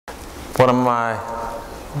One of my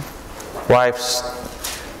wife's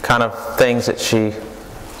kind of things that she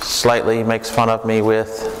slightly makes fun of me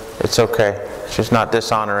with, it's okay. She's not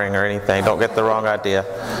dishonoring or anything. Don't get the wrong idea.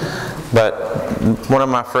 But one of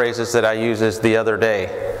my phrases that I use is the other day.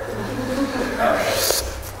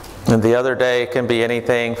 And the other day can be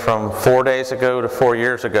anything from 4 days ago to 4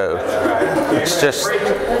 years ago. It's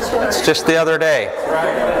just the other day.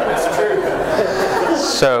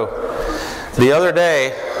 So the other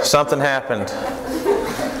day, something happened.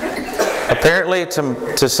 Apparently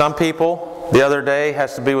to some people, the other day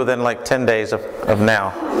has to be within like 10 days of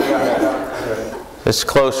now. It's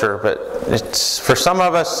closer, but it's for some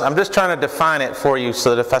of us, I'm just trying to define it for you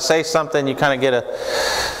so that if I say something, you kind of get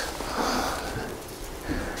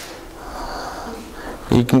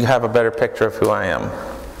you can have a better picture of who I am.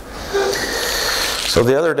 So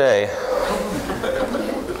the other day,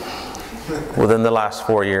 within the last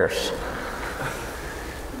 4 years,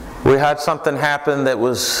 we had something happen that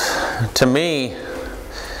was, to me,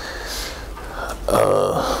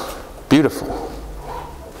 beautiful.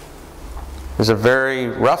 It was a very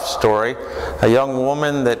rough story. A young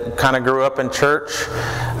woman that kind of grew up in church.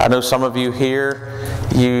 I know some of you here,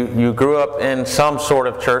 you grew up in some sort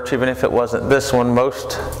of church, even if it wasn't this one.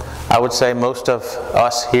 I would say most of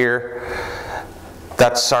us here,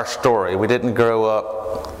 that's our story. We didn't grow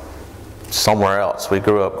up somewhere else. We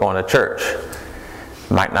grew up going to church.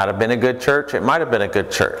 Might not have been a good church. It might have been a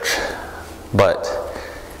good church. But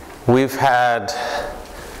we've had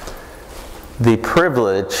the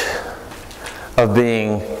privilege of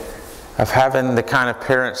having the kind of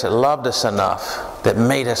parents that loved us enough that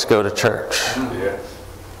made us go to church. Yeah.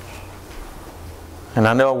 And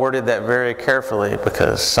I know I worded that very carefully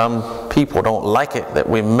because some people don't like it that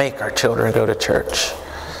we make our children go to church.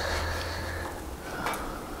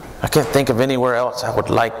 I can't think of anywhere else I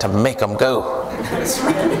would like to make them go.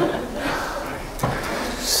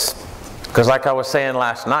 Because like I was saying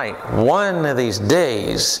last night, one of these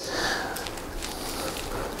days,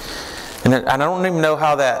 and I don't even know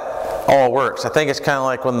how that all works. I think it's kind of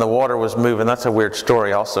like when the water was moving. That's a weird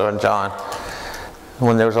story also in John.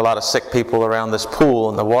 When there was a lot of sick people around this pool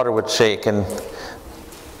and the water would shake, and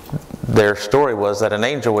their story was that an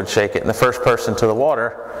angel would shake it and the first person to the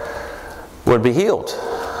water would be healed.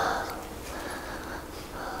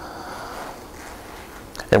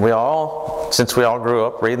 And since we all grew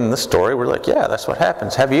up reading this story, we're like, yeah, that's what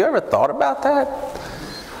happens. Have you ever thought about that?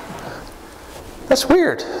 That's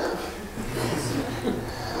weird.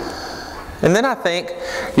 And then I think,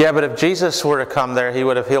 yeah, but if Jesus were to come there, he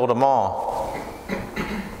would have healed them all.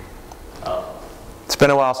 It's been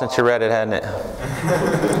a while since you read it, hasn't it?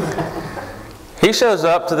 He shows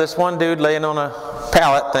up to this one dude laying on a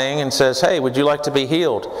pallet thing and says, hey, would you like to be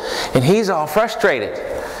healed? And he's all frustrated.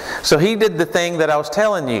 So he did the thing that I was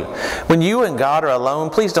telling you. When you and God are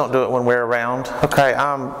alone, please don't do it when we're around. Okay,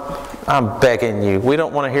 I'm begging you. We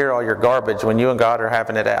don't want to hear all your garbage when you and God are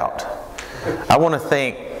having it out. I want to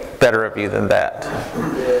think better of you than that.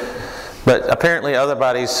 But apparently other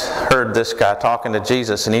buddies heard this guy talking to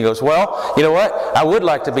Jesus, and he goes, well, you know what? I would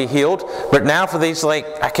like to be healed, but now for these,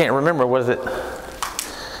 I can't remember, was it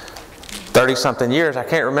 30-something years? I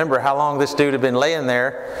can't remember how long this dude had been laying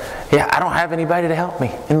there. Yeah, I don't have anybody to help me.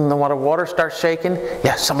 And when the water starts shaking,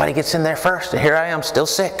 yeah, somebody gets in there first, and here I am, still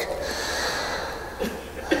sick.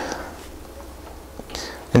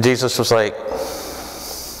 And Jesus was like,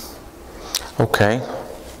 okay.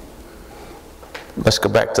 Let's go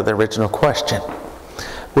back to the original question.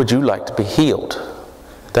 Would you like to be healed?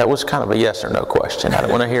 That was kind of a yes or no question. I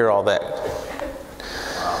don't want to hear all that.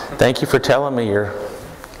 Thank you for telling me your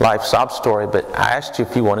life sob story, but I asked you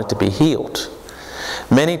if you wanted to be healed.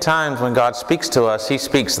 Many times when God speaks to us, he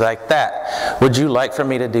speaks like that. Would you like for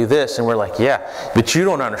me to do this? And we're like, yeah, but you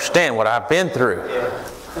don't understand what I've been through.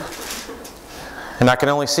 And I can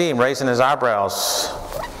only see him raising his eyebrows.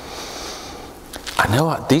 I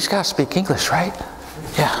know these guys speak English, right?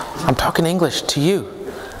 Yeah, I'm talking English to you.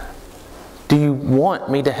 Do you want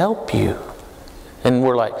me to help you? And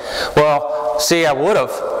we're like, well, see, I would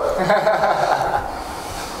have.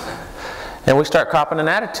 And we start copping an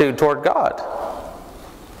attitude toward God.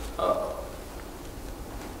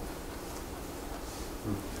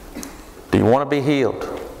 Do you want to be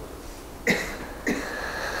healed?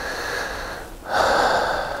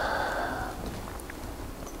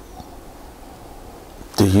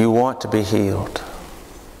 Do you want to be healed?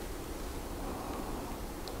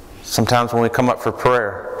 Sometimes when we come up for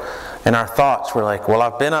prayer, in our thoughts we're like, well,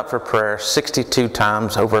 I've been up for prayer 62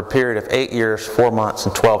 times over a period of 8 years, 4 months,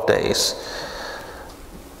 and 12 days.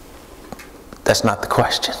 That's not the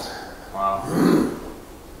question. Wow.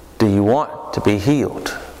 Do you want to be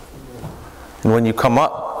healed? And when you come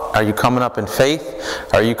up, are you coming up in faith?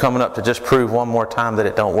 Or are you coming up to just prove one more time that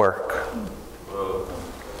it don't work?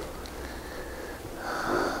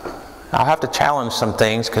 I'll have to challenge some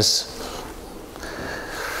things because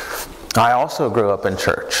I also grew up in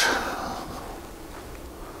church.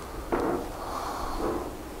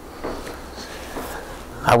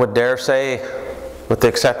 I would dare say, with the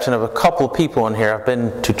exception of a couple of people in here, I've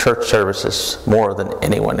been to church services more than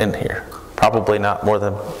anyone in here. Probably not more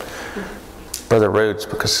than Brother Rhodes,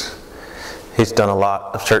 because he's done a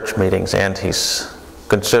lot of church meetings and he's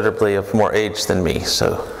considerably of more age than me.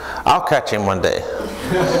 So I'll catch him one day.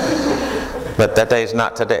 But that day's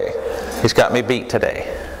not today. He's got me beat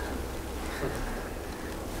today.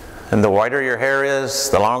 And the whiter your hair is,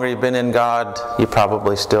 the longer you've been in God, you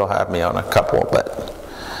probably still have me on a couple. But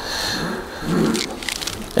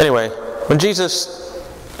anyway, when Jesus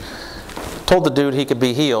told the dude he could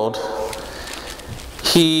be healed,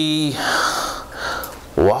 he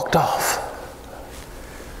walked off.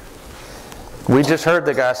 We just heard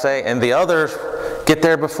the guy say, and the others get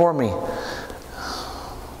there before me.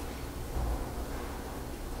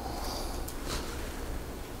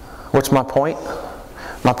 What's my point?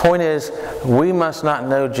 My point is, we must not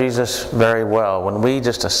know Jesus very well when we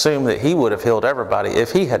just assume that he would have healed everybody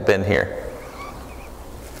if he had been here.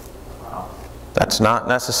 That's not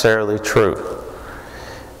necessarily true.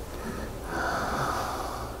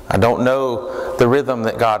 I don't know the rhythm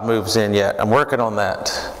that God moves in yet. I'm working on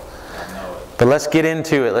that. But let's get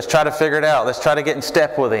into it. Let's try to figure it out. Let's try to get in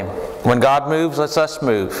step with him. When God moves, let's us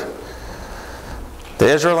move. The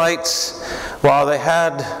Israelites, while they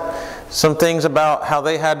had some things about how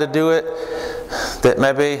they had to do it, that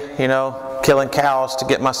maybe, killing cows to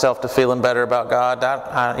get myself to feeling better about God,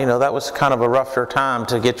 that was kind of a rougher time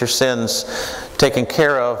to get your sins taken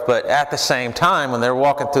care of. But at the same time, when they're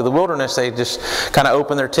walking through the wilderness, they just kind of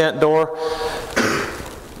open their tent door.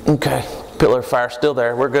 Okay, pillar of fire still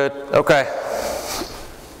there. We're good. Okay.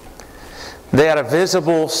 They had a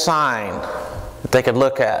visible sign that they could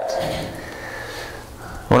look at.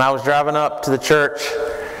 When I was driving up to the church,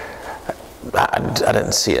 I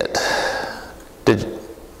didn't see it.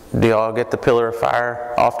 Do y'all get the pillar of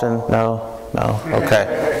fire often? No?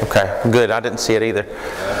 Okay. Good. I didn't see it either.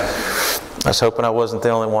 I was hoping I wasn't the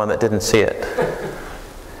only one that didn't see it.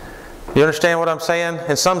 You understand what I'm saying?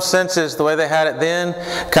 In some senses, the way they had it then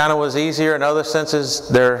kind of was easier. In other senses,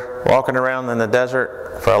 they're walking around in the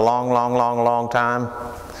desert for a long time.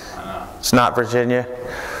 It's not Virginia.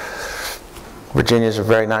 Virginia's a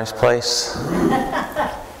very nice place.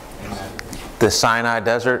 The Sinai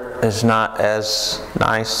Desert is not as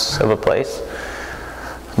nice of a place.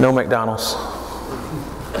 No McDonald's.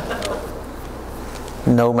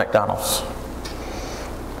 No McDonald's.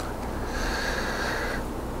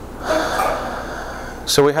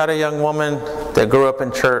 So we had a young woman that grew up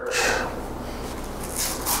in church.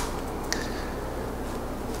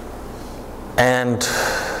 And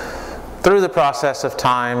through the process of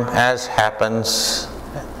time, as happens,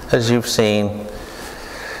 as you've seen,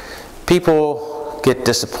 people get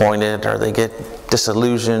disappointed, or they get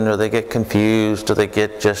disillusioned, or they get confused, or they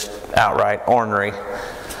get just outright ornery.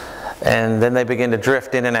 And then they begin to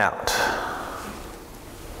drift in and out.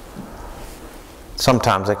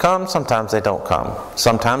 Sometimes they come, sometimes they don't come.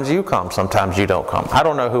 Sometimes you come, sometimes you don't come. I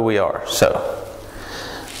don't know who we are. So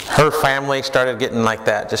her family started getting like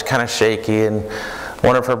that, just kind of shaky, and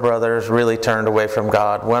one of her brothers really turned away from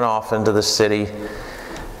God, went off into the city,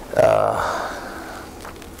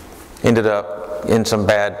 ended up in some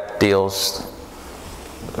bad deals.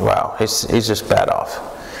 Wow, he's just bad off.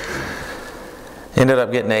 Ended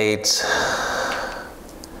up getting AIDS.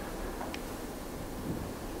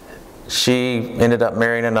 She ended up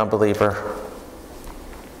marrying an unbeliever.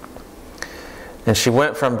 And she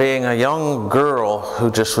went from being a young girl who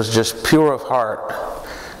was just pure of heart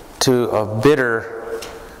to a bitter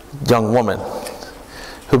young woman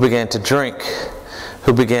who began to drink,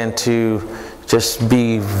 who began to just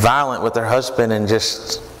be violent with her husband, and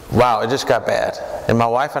just, wow, it just got bad. And my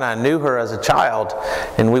wife and I knew her as a child,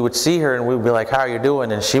 and we would see her and we would be like, how are you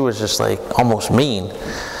doing? And she was just like almost mean.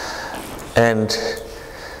 And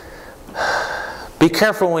be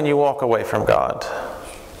careful when you walk away from God,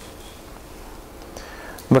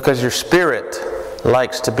 because your spirit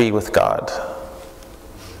likes to be with God.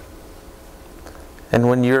 And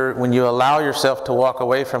when you allow yourself to walk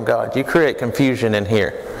away from God, you create confusion in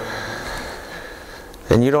here.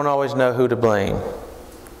 And you don't always know who to blame.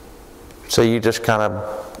 So you just kind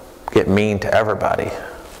of get mean to everybody.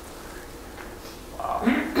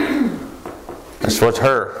 This was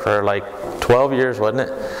her for like 12 years, wasn't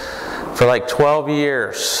it? For like 12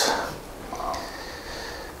 years.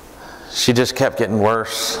 she just kept getting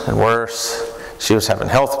worse and worse. She was having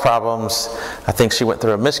health problems. I think she went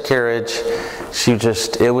through a miscarriage.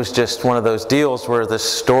 It was just one of those deals where the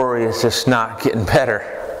story is just not getting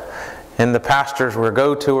better. And the pastors would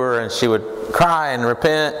go to her and she would cry and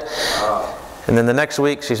repent. And then the next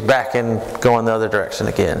week she's back and going the other direction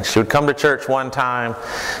again. She would come to church one time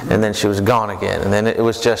and then she was gone again. And then it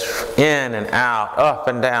was just in and out, up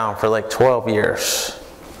and down for like 12 years.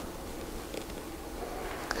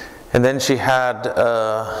 And then she had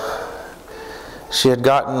gotten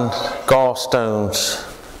gallstones.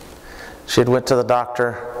 She had went to the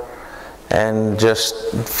doctor and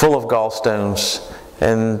just full of gallstones.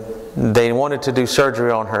 And they wanted to do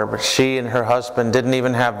surgery on her, but she and her husband didn't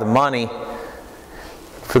even have the money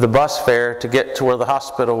for the bus fare to get to where the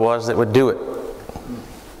hospital was that would do it.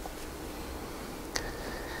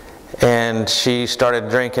 And she started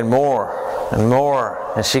drinking more and more.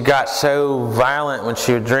 And she got so violent when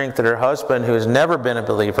she would drink that her husband, who has never been a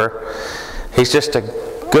believer, he's just a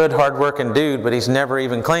good, hard-working dude, but he's never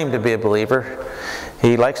even claimed to be a believer.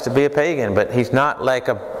 He likes to be a pagan, but he's not like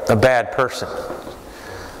a bad person.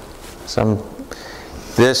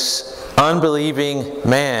 This unbelieving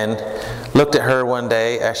man looked at her one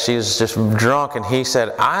day as she was just drunk, and he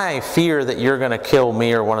said, "I fear that you're going to kill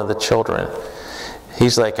me or one of the children."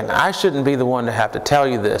 He's like, "And I shouldn't be the one to have to tell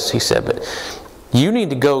you this." He said, "But you need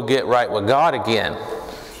to go get right with God again,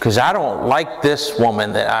 because I don't like this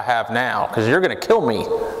woman that I have now, because you're going to kill me."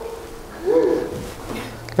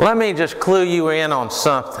 Let me just clue you in on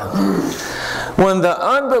something. When the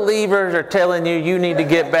unbelievers are telling you you need to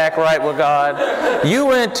get back right with God, you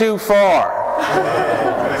went too far.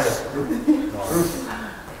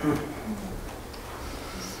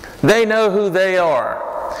 They know who they are,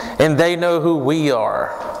 and they know who we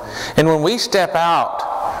are. And when we step out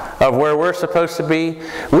of where we're supposed to be,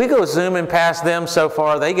 we go zooming past them so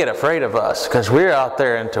far they get afraid of us, because we're out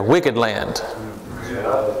there into wicked land.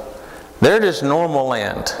 They're just normal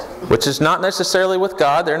land, which is not necessarily with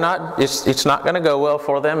God. They're not. It's not going to go well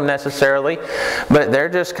for them necessarily, but they're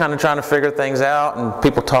just kind of trying to figure things out. And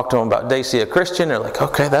people talk to them about, they see a Christian, they're like,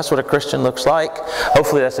 okay, that's what a Christian looks like.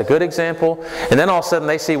 Hopefully that's a good example. And then all of a sudden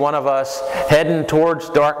they see one of us heading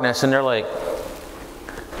towards darkness, and they're like,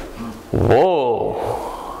 whoa.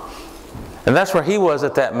 And that's where he was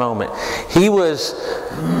at that moment. She was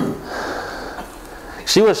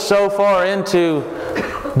so far into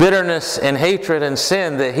bitterness and hatred and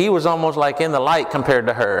sin that he was almost like in the light compared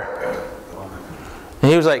to her. And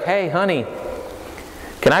he was like, "Hey, honey,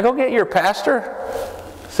 can I go get your pastor?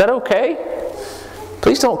 Is that okay?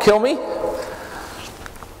 Please don't kill me."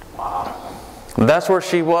 And that's where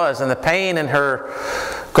she was. And the pain in her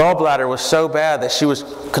gallbladder was so bad that she was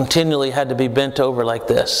continually had to be bent over like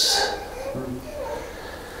this.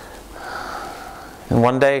 And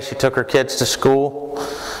one day she took her kids to school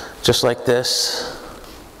just like this.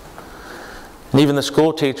 And even the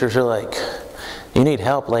school teachers are like, "You need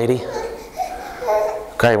help, lady."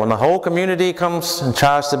 Okay, when the whole community comes and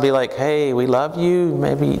tries to be like, "Hey, we love you.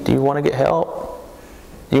 Maybe, do you want to get help?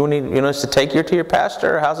 You need us to take you to your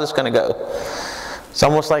pastor? Or how's this going to go?" It's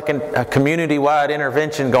almost like a community-wide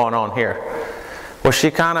intervention going on here. Well, she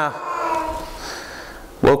kind of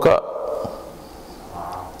woke up.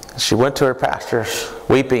 She went to her pastors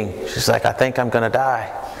weeping. She's like, "I think I'm going to die."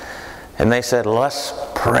 And they said, "Let's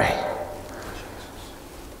pray."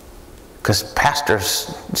 Because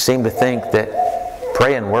pastors seem to think that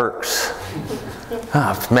praying works.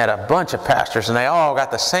 I've met a bunch of pastors and they all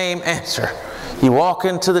got the same answer. You walk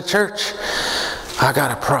into the church, "I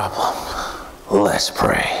got a problem. Let's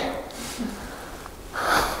pray."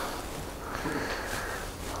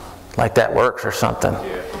 Like that works or something.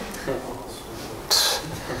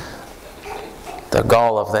 The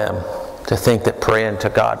gall of them to think that praying to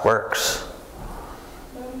God works.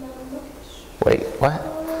 Wait, what?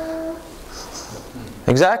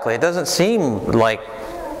 Exactly. It doesn't seem like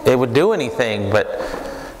it would do anything, but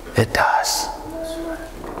it does.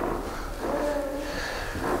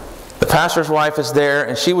 The pastor's wife is there,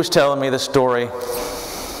 and she was telling me the story.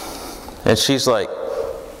 And she's like,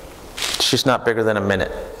 she's not bigger than a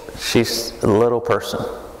minute. She's a little person.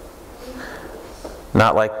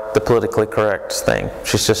 Not like the politically correct thing.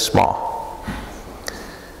 She's just small.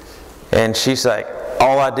 And she's like,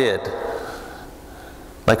 all I did.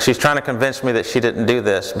 Like she's trying to convince me that she didn't do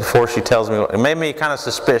this before she tells me. It made me kind of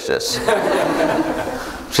suspicious.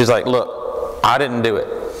 She's like, "Look, I didn't do it."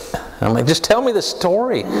 And I'm like, "Just tell me the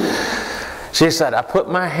story." She said, "I put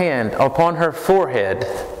my hand upon her forehead,"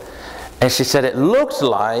 and she said, "It looked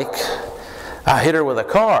like I hit her with a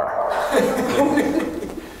car."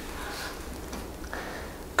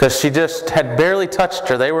 because she just had barely touched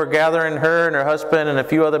her. They were gathering her and her husband and a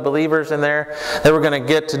few other believers in there. They were going to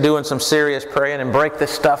get to doing some serious praying and break this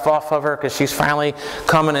stuff off of her, because she's finally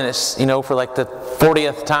coming, and it's, for like the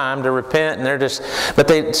 40th time to repent. And they're just, but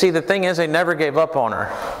they see, the thing is, they never gave up on her.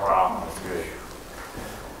 Wow, that's good.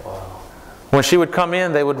 When she would come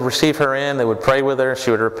in, they would receive her in, they would pray with her, she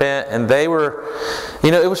would repent, and they were,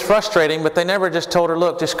 it was frustrating, but they never just told her,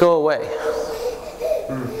 look, just go away.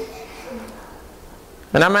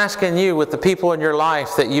 And I'm asking you, with the people in your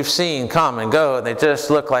life that you've seen come and go, and they just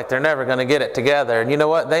look like they're never going to get it together. And you know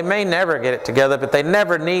what? They may never get it together, but they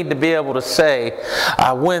never need to be able to say,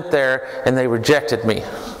 I went there and they rejected me.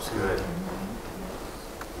 That's good.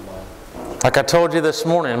 Like I told you this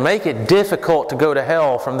morning, make it difficult to go to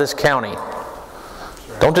hell from this county.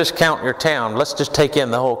 Don't just count your town. Let's just take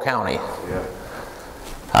in the whole county. Yeah.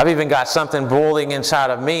 I've even got something boiling inside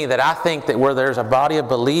of me that I think that where there's a body of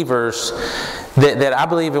believers that I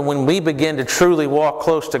believe in, when we begin to truly walk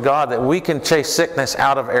close to God, that we can chase sickness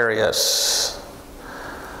out of areas.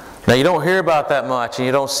 Now, you don't hear about that much and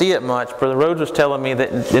you don't see it much. Brother Rhodes was telling me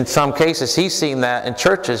that in some cases he's seen that in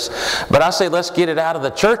churches. But I say, let's get it out of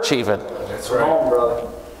the church even. That's right, brother.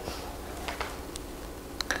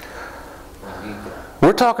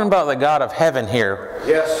 We're talking about the God of heaven here.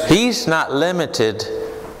 Yes. He's not limited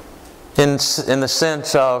in the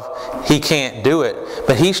sense of He can't do it,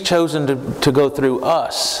 but He's chosen to go through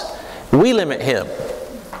us. We limit Him.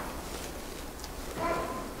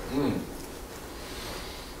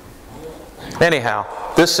 Anyhow,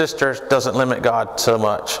 this sister doesn't limit God so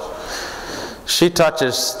much. She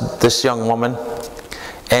touches this young woman,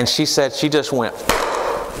 and she said she just went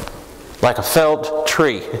like a felled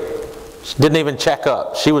tree. She didn't even check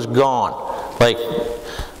up. She was gone. Like,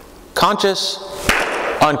 conscious,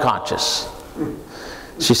 unconscious.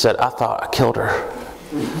 She said, I thought I killed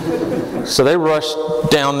her. So they rushed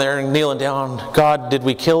down there and kneeling down. God, did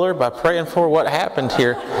we kill her by praying for her? What happened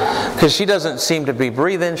here? Because she doesn't seem to be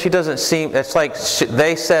breathing. She doesn't seem, it's like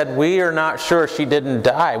they said, we are not sure she didn't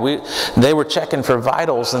die. They were checking for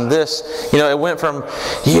vitals, and this, it went from,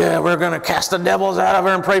 yeah, we're going to cast the devils out of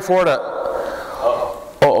her and pray for her, to,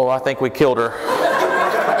 I think we killed her.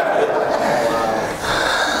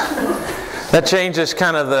 That changes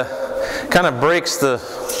kind of breaks the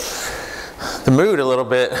mood a little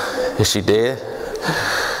bit. Is she dead?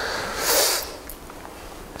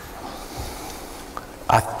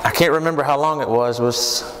 I can't remember how long it was. It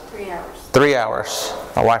was 3 hours. 3 hours.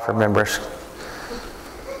 My wife remembers.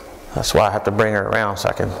 That's why I have to bring her around so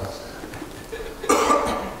I can.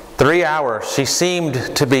 3 hours. She seemed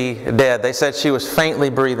to be dead. They said she was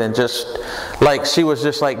faintly breathing, just like she was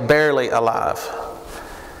just like barely alive.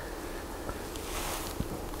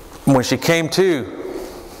 When she came to,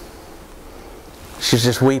 she's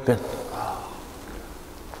just weeping.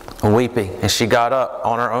 Weeping. And she got up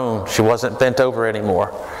on her own. She wasn't bent over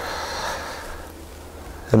anymore.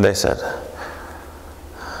 And they said,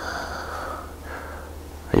 are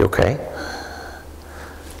you okay?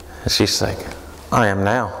 And she's like, I am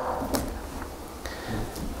now.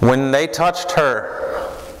 When they touched her,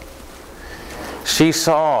 she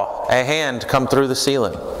saw a hand come through the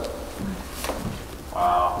ceiling.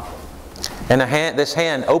 Wow. And this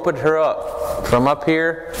hand opened her up from up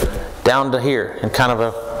here down to here in kind of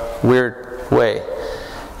a weird way.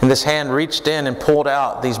 And this hand reached in and pulled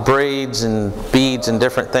out these braids and beads and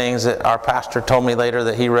different things that our pastor told me later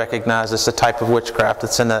that he recognized as the type of witchcraft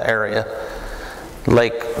that's in that area.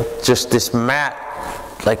 Like just this mat,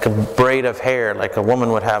 like a braid of hair, like a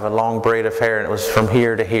woman would have a long braid of hair, and it was from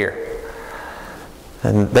here to here.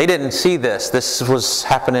 And they didn't see this. This was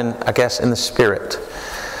happening, I guess, in the spirit.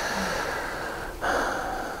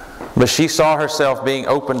 But she saw herself being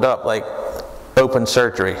opened up like open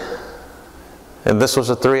surgery. And this was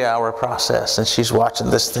a 3-hour process. And she's watching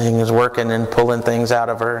this thing is working and pulling things out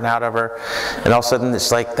of her and out of her. And all of a sudden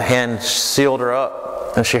it's like the hand sealed her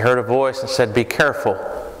up. And she heard a voice and said, be careful.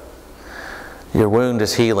 Your wound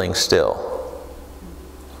is healing still.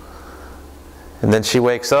 And then she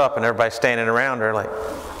wakes up and everybody's standing around her like,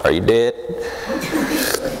 are you dead?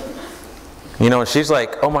 And she's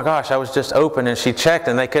like, oh my gosh, I was just open. And she checked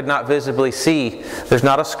and they could not visibly see. There's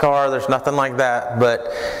not a scar, there's nothing like that. But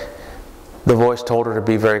the voice told her to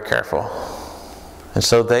be very careful. And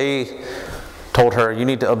so they told her, you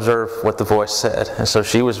need to observe what the voice said. And so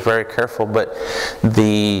she was very careful. But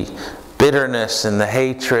the bitterness and the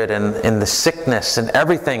hatred and the sickness and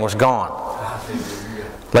everything was gone.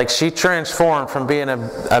 Like she transformed from being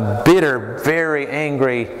a bitter, very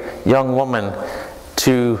angry young woman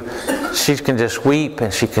to she can just weep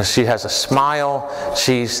and she has a smile.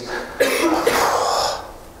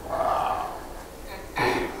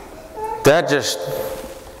 That just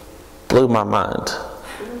blew my mind.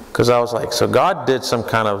 Because I was like, so God did some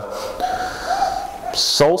kind of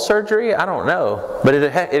soul surgery? I don't know. But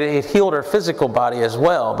it healed her physical body as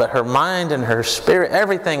well. But her mind and her spirit,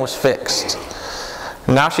 everything was fixed.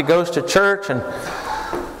 Now she goes to church and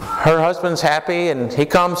her husband's happy and he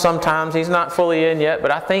comes sometimes. He's not fully in yet,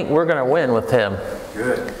 but I think we're going to win with him.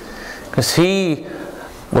 Good. Because he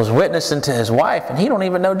was witnessing to his wife and he don't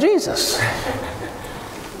even know Jesus.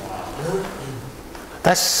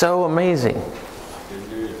 That's so amazing.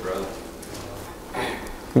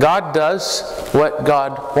 God does what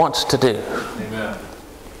God wants to do. Amen.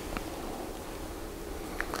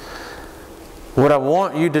 What I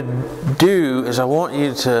want you to do is I want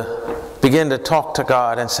you to begin to talk to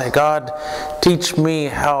God and say, God, teach me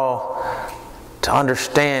how to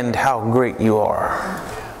understand how great you are.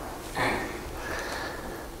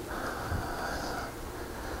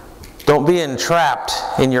 Don't be entrapped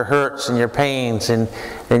in your hurts and your pains and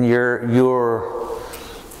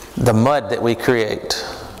the mud that we create.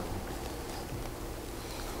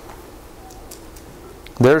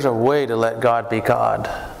 There's a way to let God be God.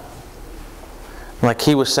 Like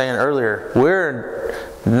he was saying earlier, we're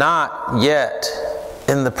not yet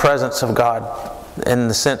in the presence of God in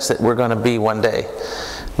the sense that we're going to be one day.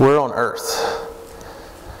 We're on earth.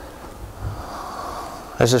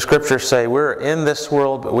 As the scriptures say, we're in this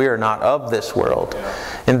world, but we are not of this world.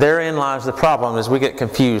 And therein lies the problem, is we get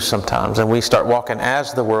confused sometimes and we start walking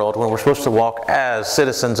as the world when we're supposed to walk as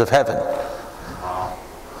citizens of heaven.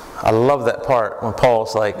 I love that part when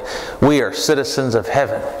Paul's like, we are citizens of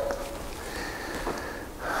heaven.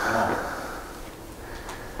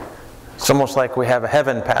 It's almost like we have a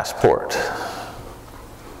heaven passport.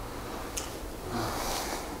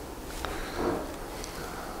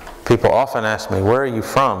 People often ask me, where are you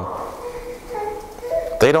from?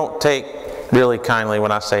 They don't take really kindly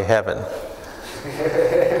when I say heaven.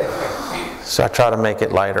 So I try to make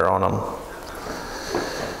it lighter on them.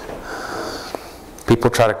 People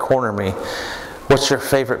try to corner me. What's your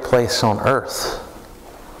favorite place on earth?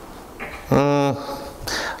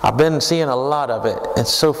 I've been seeing a lot of it, and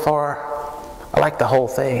so far, I like the whole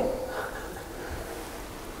thing.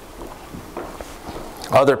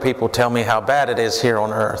 Other people tell me how bad it is here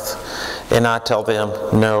on earth, and I tell them,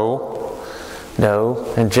 no.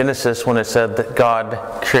 In Genesis, when it said that God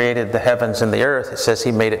created the heavens and the earth, it says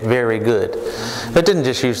He made it very good. It didn't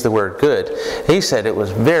just use the word good. He said it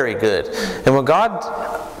was very good. And when God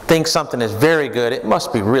thinks something is very good, it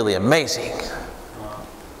must be really amazing.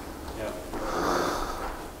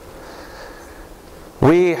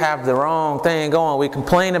 We have the wrong thing going. We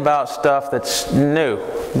complain about stuff that's new.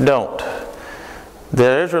 Don't.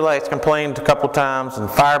 The Israelites complained a couple times and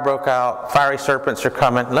fire broke out. Fiery serpents are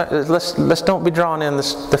coming. Let's don't be drawn in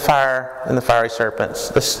the fire and the fiery serpents.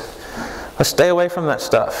 Let's stay away from that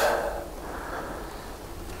stuff.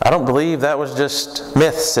 I don't believe that was just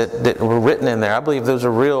myths that were written in there. I believe those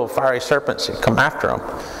are real fiery serpents that come after them.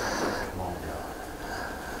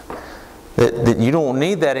 That you don't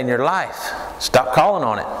need that in your life. Stop calling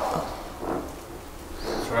on it.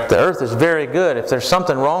 Right. The earth is very good. If there's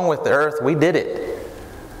something wrong with the earth, we did it.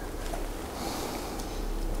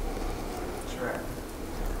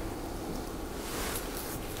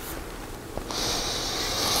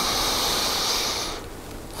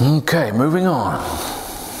 Okay, moving on.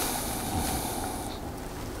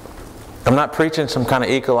 I'm not preaching some kind of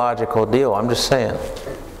ecological deal. I'm just saying.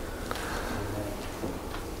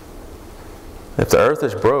 If the earth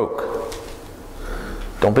is broke,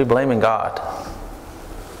 don't be blaming God.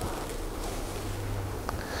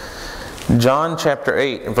 John chapter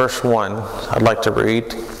 8, verse 1, I'd like to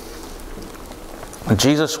read.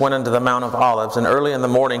 Jesus went into the Mount of Olives, and early in the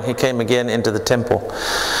morning he came again into the temple.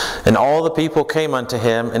 And all the people came unto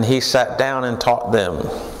him, and he sat down and taught them.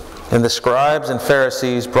 And the scribes and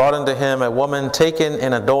Pharisees brought unto him a woman taken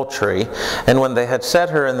in adultery. And when they had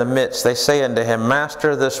set her in the midst, they say unto him,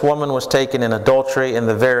 Master, this woman was taken in adultery in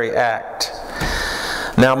the very act.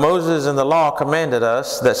 Now Moses in the law commanded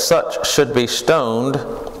us that such should be stoned,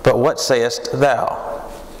 but what sayest thou?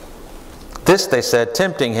 This they said,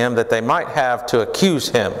 tempting him, that they might have to accuse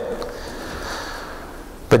him.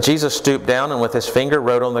 But Jesus stooped down and with his finger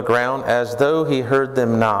wrote on the ground as though he heard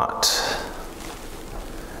them not.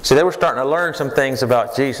 See, they were starting to learn some things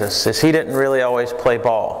about Jesus, as he didn't really always play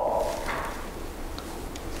ball.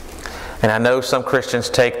 And I know some Christians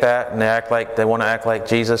take that and they want to act like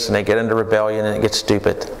Jesus, and they get into rebellion and it gets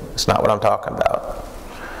stupid. That's not what I'm talking about.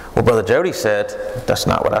 Well, Brother Jody said, that's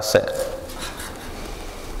not what I said.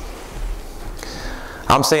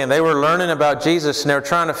 I'm saying they were learning about Jesus and they were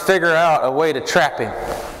trying to figure out a way to trap him,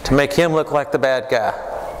 to make him look like the bad guy.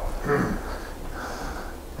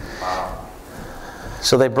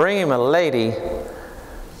 So they bring him a lady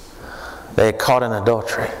they had caught in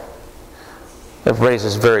adultery. It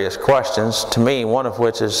raises various questions to me, one of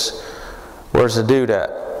which is, where's the dude at?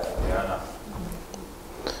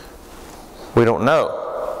 We don't know.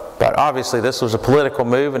 But obviously this was a political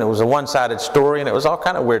move, and it was a one-sided story, and it was all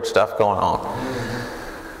kind of weird stuff going on.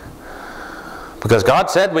 Because God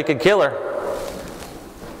said we could kill her.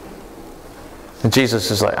 And Jesus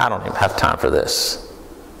is like, I don't even have time for this.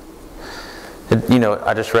 You know,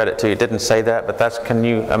 I just read it to you. It didn't say that, but that's, can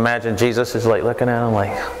you imagine Jesus is like looking at him like,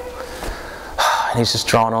 and he's just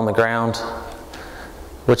drawing on the ground,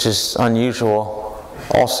 which is unusual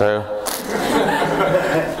also.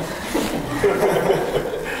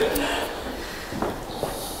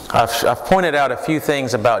 I've pointed out a few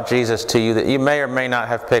things about Jesus to you that you may or may not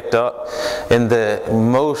have picked up. In the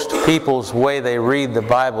most people's way they read the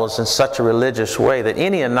Bible is in such a religious way that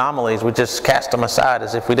any anomalies, we just cast them aside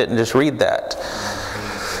as if we didn't just read that.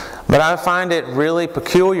 But I find it really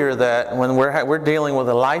peculiar that when we're dealing with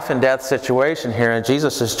a life and death situation here, and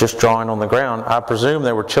Jesus is just drawing on the ground. I presume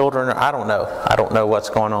there were children. I don't know. I don't know what's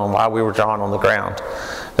going on, why we were drawing on the ground.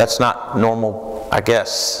 That's not normal, I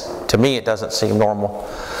guess. To me, it doesn't seem normal.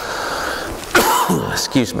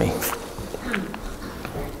 Excuse me.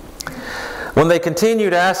 When they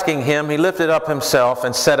continued asking him, he lifted up himself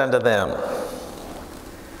and said unto them,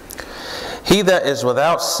 He that is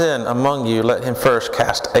without sin among you, let him first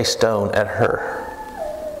cast a stone at her.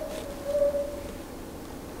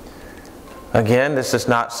 Again, this is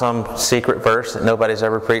not some secret verse that nobody's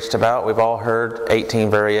ever preached about. We've all heard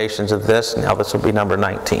 18 variations of this. Now this will be number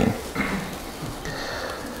 19.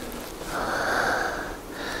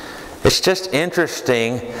 It's just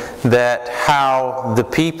interesting that how the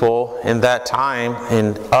people in that time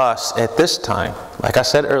and us at this time, like I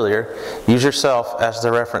said earlier, use yourself as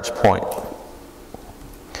the reference point.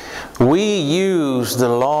 We use the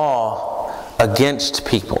law against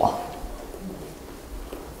people,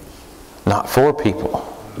 not for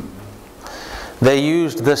people. They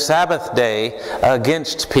used the Sabbath day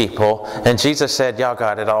against people, and Jesus said, y'all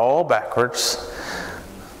got it all backwards.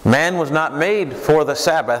 Man was not made for the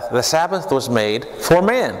Sabbath was made for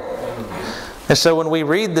man. And so when we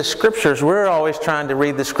read the Scriptures, we're always trying to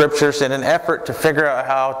read the Scriptures in an effort to figure out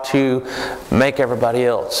how to make everybody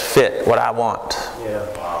else fit what I want. Yeah.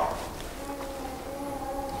 Wow.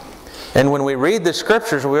 And when we read the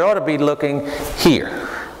Scriptures, we ought to be looking here.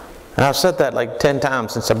 And I've said that like 10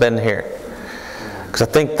 times since I've been here. Because I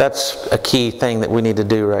think that's a key thing that we need to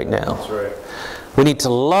do right now. That's right. We need to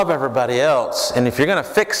love everybody else. And if you're going to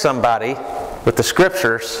fix somebody with the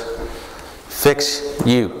Scriptures, fix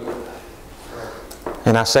you.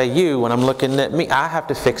 And I say you when I'm looking at me. I have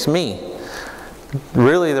to fix me.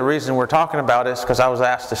 Really the reason we're talking about it is because I was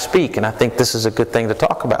asked to speak. And I think this is a good thing to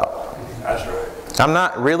talk about. That's right. I'm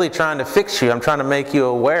not really trying to fix you. I'm trying to make you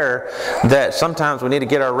aware that sometimes we need to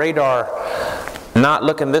get our radar not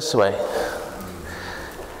looking this way.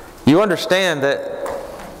 You understand that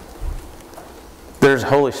there's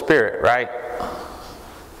Holy Spirit, right?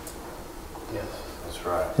 Yes, that's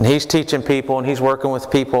right. And He's teaching people, and He's working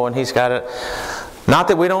with people, and He's got it. Not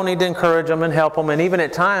that we don't need to encourage them and help them, and even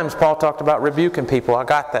at times Paul talked about rebuking people. I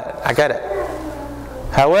got that. I get it.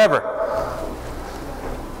 However,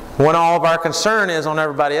 when all of our concern is on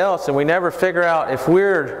everybody else, and we never figure out if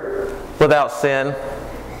we're without sin,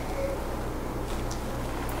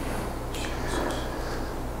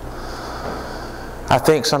 I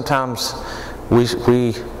think sometimes we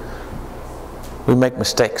make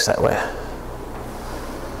mistakes that way.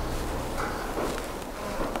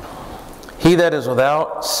 He that is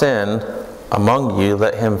without sin among you,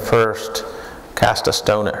 let him first cast a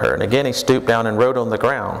stone at her. And again he stooped down and wrote on the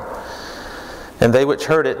ground. And they which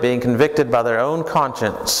heard it, being convicted by their own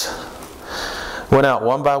conscience, went out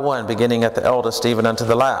one by one, beginning at the eldest even unto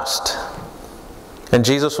the last. And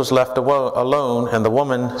Jesus was left alone, and the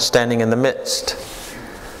woman standing in the midst.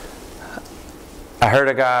 I heard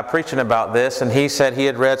a guy preaching about this, and he said he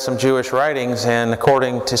had read some Jewish writings, and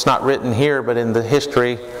according to, it's not written here, but in the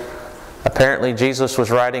history, apparently Jesus was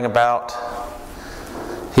writing about,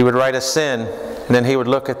 he would write a sin, and then he would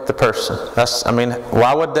look at the person.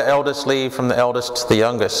 Why would the eldest leave from the eldest to the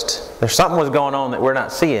youngest? There's something was going on that we're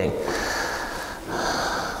not seeing.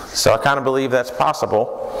 So I kind of believe that's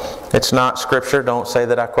possible. It's not Scripture. Don't say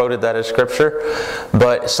that I quoted that as Scripture.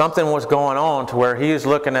 But something was going on to where he was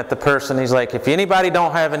looking at the person. He's like, if anybody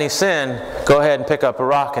don't have any sin, go ahead and pick up a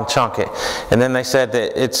rock and chunk it. And then they said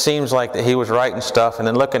that it seems like that he was writing stuff and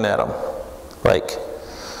then looking at them. Like,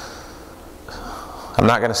 I'm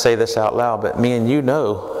not going to say this out loud, but me and you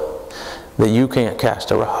know that you can't cast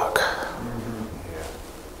a rock.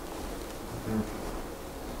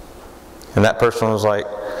 And that person was like,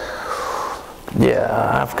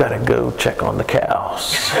 yeah, I've got to go check on the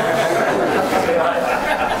cows.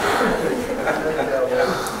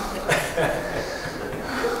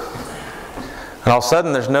 And all of a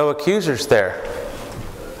sudden, there's no accusers there.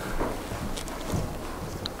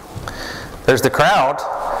 There's the crowd,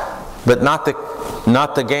 but not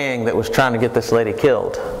the gang that was trying to get this lady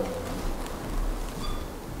killed.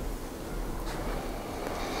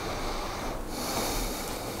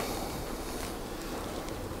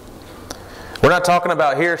 We're not talking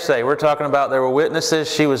about hearsay. We're talking about there were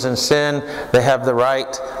witnesses. She was in sin. They have the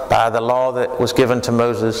right by the law that was given to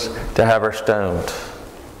Moses to have her stoned.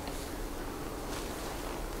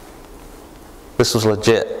 This was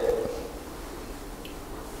legit.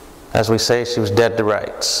 As we say, she was dead to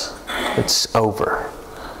rights. It's over.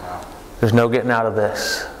 There's no getting out of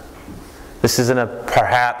this. This isn't a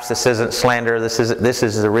perhaps. This isn't slander. This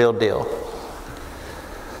is the real deal.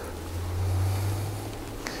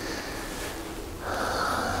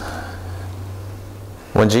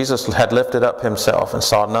 When Jesus had lifted up himself and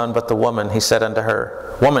saw none but the woman, he said unto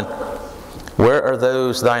her, Woman, where are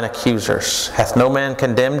those thine accusers? Hath no man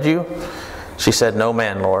condemned you? She said, No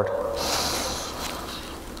man, Lord.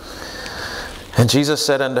 And Jesus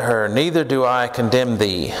said unto her, Neither do I condemn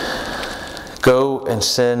thee. Go and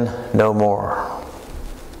sin no more.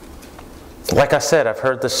 Like I said, I've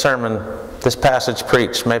heard this sermon, this passage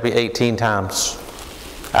preached maybe 18 times.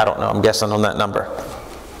 I don't know, I'm guessing on that number.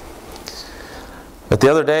 But the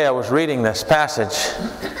other day I was reading this passage,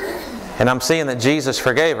 and I'm seeing that Jesus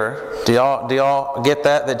forgave her. Do y'all get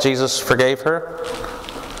that Jesus forgave her?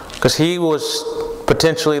 Because he was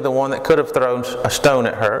potentially the one that could have thrown a stone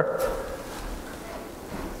at her.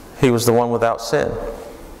 He was the one without sin.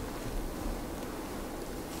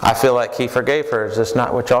 I feel like he forgave her. Is this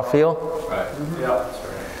not what y'all feel? Right. Yeah,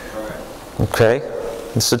 that's right. Okay.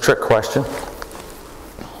 This is a trick question.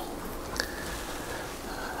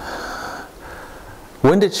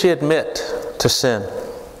 When did she admit to sin?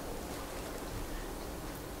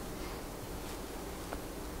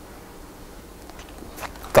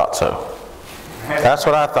 Thought so. That's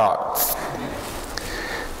what I thought.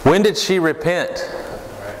 When did she repent?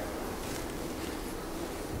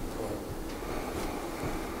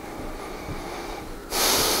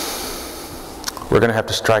 We're going to have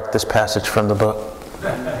to strike this passage from the book.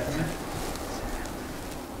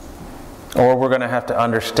 Or we're going to have to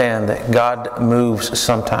understand that God moves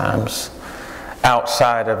sometimes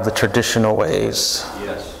outside of the traditional ways.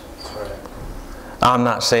 Yes, that's right. I'm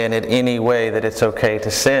not saying in any way that it's okay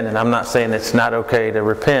to sin, and I'm not saying it's not okay to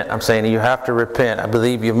repent. I'm saying you have to repent. I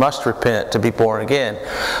believe you must repent to be born again.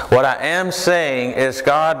 What I am saying is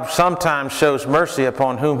God sometimes shows mercy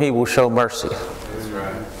upon whom He will show mercy. That's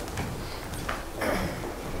right.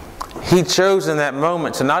 He chose in that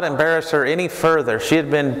moment to not embarrass her any further. She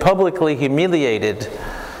had been publicly humiliated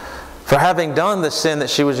for having done the sin that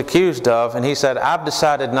she was accused of, and He said, I've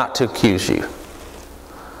decided not to accuse you.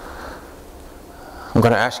 I'm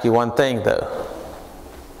going to ask you one thing though.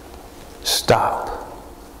 Stop.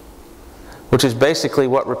 Which is basically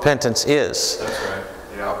what repentance is. That's right.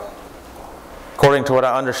 Yeah. According to what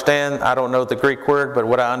I understand, I don't know the Greek word, but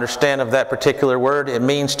what I understand of that particular word, it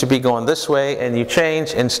means to be going this way, and you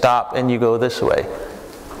change and stop and you go this way.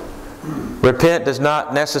 Repent does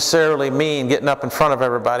not necessarily mean getting up in front of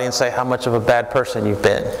everybody and say how much of a bad person you've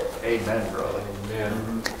been. Amen, brother.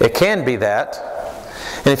 Amen. It can be that.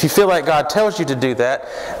 And if you feel like God tells you to do that,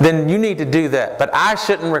 then you need to do that. But I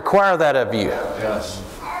shouldn't require that of you. Yes.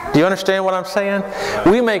 Do you understand what I'm saying?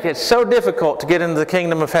 We make it so difficult to get into the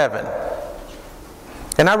kingdom of heaven.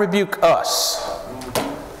 And I rebuke us,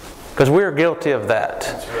 because we're guilty of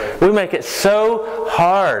that. Right. We make it so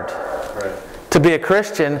hard to be a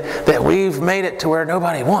Christian that we've made it to where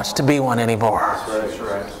nobody wants to be one anymore. That's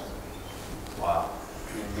right. Wow.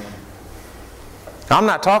 I'm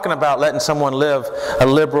not talking about letting someone live a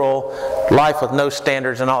liberal life with no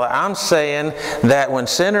standards and all that. I'm saying that when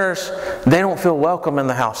sinners, they don't feel welcome in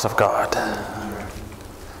the house of God.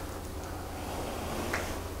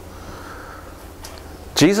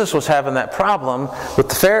 Jesus was having that problem with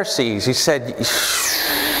the Pharisees. He said,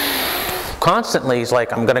 constantly, He's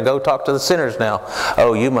like, I'm going to go talk to the sinners now.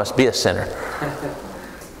 Oh, you must be a sinner.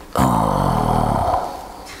 Oh.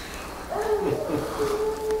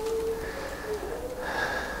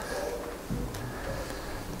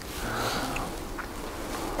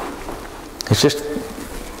 It's just,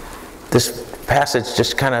 this passage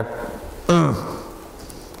just kind of,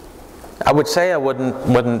 I would say I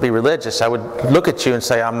wouldn't be religious. I would look at you and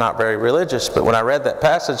say I'm not very religious. But when I read that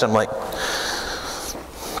passage, I'm like,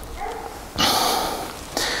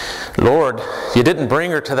 Lord, you didn't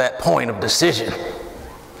bring her to that point of decision.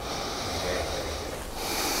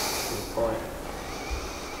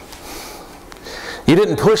 You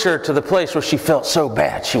didn't push her to the place where she felt so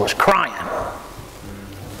bad she was crying.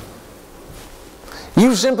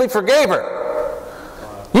 You simply forgave her.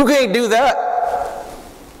 You can't do that.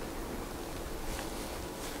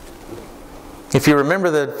 If you remember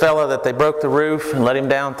the fellow that they broke the roof and let him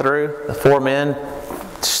down through, the 4 men,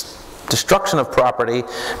 destruction of property,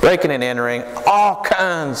 breaking and entering, all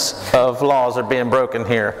kinds of laws are being broken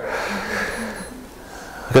here.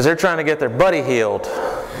 Because they're trying to get their buddy healed.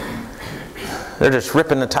 They're just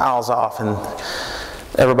ripping the tiles off, and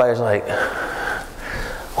everybody's like,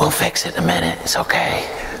 we'll fix it in a minute, it's okay.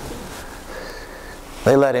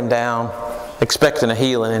 They let him down, expecting a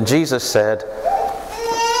healing, and Jesus said,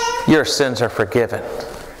 your sins are forgiven.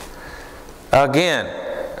 Again,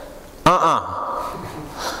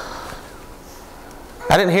 I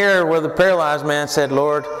didn't hear where the paralyzed man said,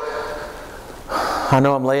 Lord, I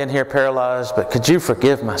know I'm laying here paralyzed, but could you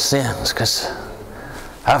forgive my sins, because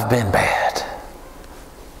I've been bad.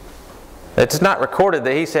 It's not recorded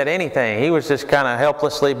that he said anything. He was just kind of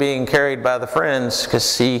helplessly being carried by the friends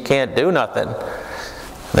because he can't do nothing.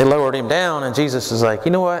 They lowered him down, and Jesus is like,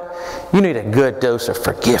 you know what? You need a good dose of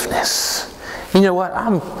forgiveness. You know what?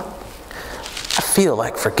 I feel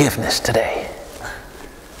like forgiveness today.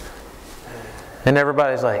 And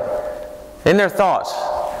everybody's like, in their thoughts,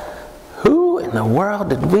 who in the world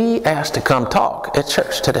did we ask to come talk at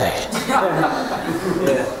church today?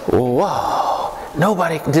 Whoa.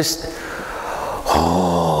 Nobody can just...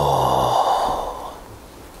 Oh,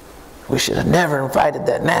 we should have never invited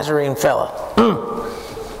that Nazarene fella.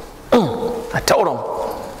 I told him.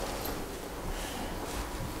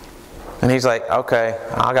 And he's like, okay,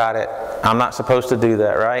 I got it. I'm not supposed to do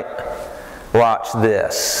that, right? Watch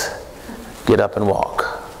this. Get up and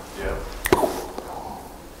walk. Yeah.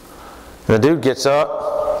 The dude gets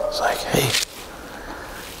up. He's like, hey,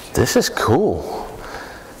 this is cool.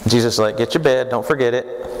 Jesus is like, get your bed, don't forget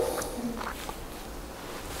it.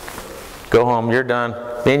 Go home, you're done.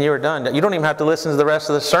 Then you're done. You don't even have to listen to the rest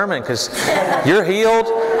of the sermon because you're healed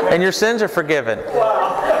and your sins are forgiven.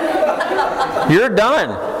 You're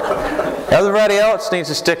done. Everybody else needs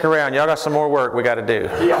to stick around. Y'all got some more work we got to do.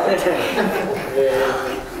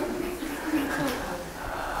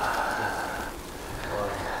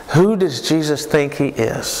 Who does Jesus think he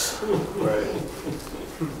is?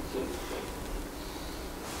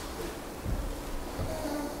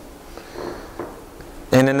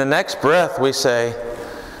 And in the next breath we say,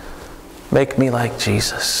 make me like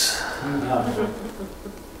Jesus.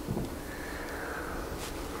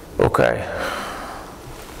 Okay.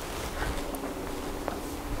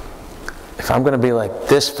 If I'm going to be like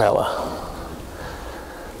this fella,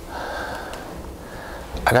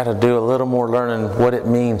 I got to do a little more learning what it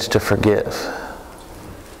means to forgive.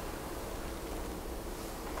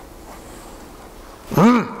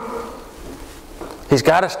 He's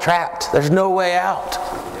got us trapped. There's no way out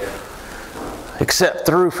except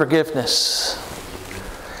through forgiveness.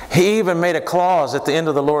 He even made a clause at the end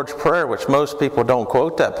of the Lord's Prayer, which most people don't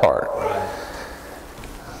quote that part.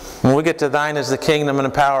 When we get to thine is the kingdom and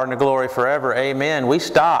the power and the glory forever, amen, we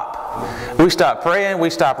stop. We stop praying, we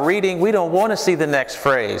stop reading. We don't want to see the next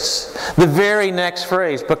phrase. The very next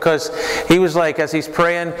phrase, because he was like, as he's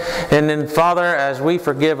praying, and then Father, as we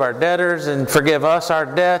forgive our debtors and forgive us our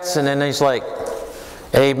debts, and then he's like,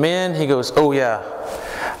 amen. He goes, oh yeah.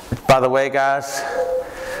 By the way, guys,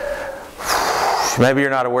 maybe you're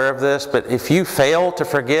not aware of this, but if you fail to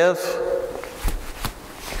forgive,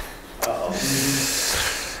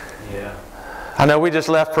 I know we just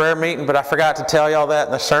left prayer meeting, but I forgot to tell y'all that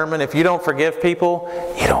in the sermon. If you don't forgive people,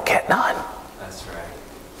 you don't get none. That's right.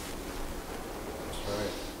 That's right.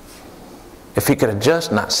 If he could have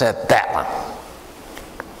just not said that one.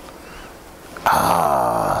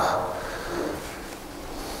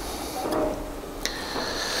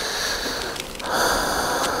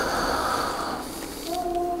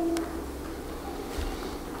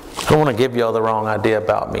 I don't want to give y'all the wrong idea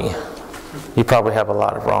about me. You probably have a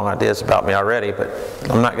lot of wrong ideas about me already, but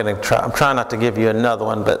I'm trying not to give you another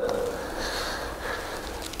one, but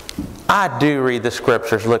I do read the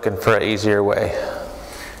scriptures looking for an easier way.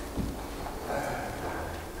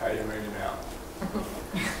 How do you read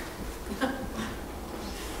now?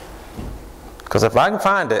 Because if I can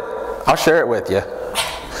find it, I'll share it with you.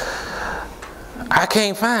 I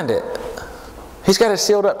can't find it. He's got it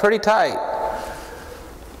sealed up pretty tight.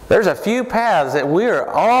 There's a few paths that we are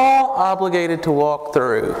all obligated to walk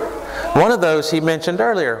through. One of those he mentioned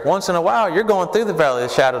earlier. Once in a while, you're going through the valley of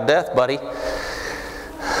the shadow of death, buddy.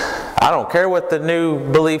 I don't care what the new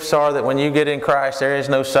beliefs are, that when you get in Christ there is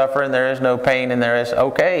no suffering, there is no pain, and there is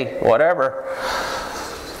okay, whatever.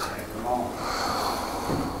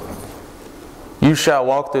 You shall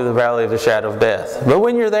walk through the valley of the shadow of death. But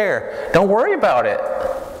when you're there, don't worry about it.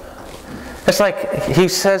 It's like he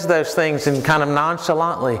says those things in kind of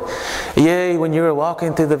nonchalantly. Yea, when you are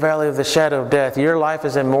walking through the valley of the shadow of death, your life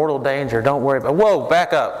is in mortal danger. Don't worry about it. Whoa,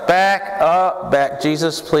 back up. Back up. Back.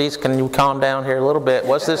 Jesus, please, can you calm down here a little bit?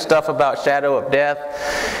 What's this stuff about shadow of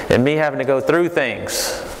death and me having to go through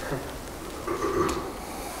things?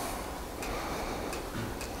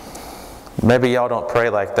 Maybe y'all don't pray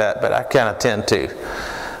like that, but I kind of tend to.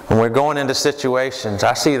 When we're going into situations,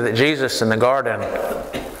 I see that Jesus in the garden,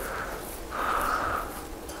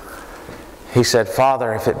 He said,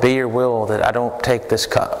 Father, if it be your will that I don't take this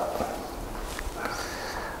cup.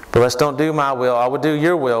 But let's don't do my will. I will do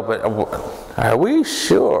your will. But are we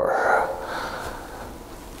sure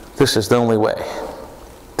this is the only way?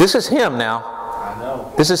 This is Him now. I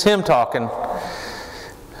know. This is Him talking.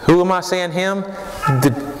 Who am I saying Him?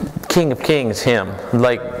 The King of Kings, Him.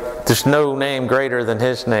 Like, there's no name greater than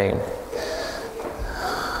His name.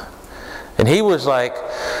 And He was like,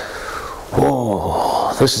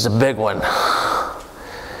 whoa, this is a big one.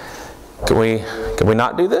 Can we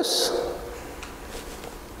not do this?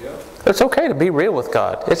 Yep. It's okay to be real with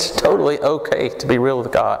God. It's totally okay to be real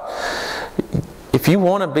with God. If you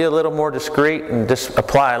want to be a little more discreet and just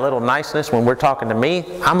apply a little niceness when we're talking to me,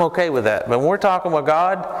 I'm okay with that. But when we're talking with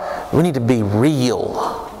God, we need to be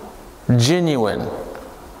real, genuine.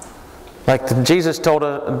 Like Jesus told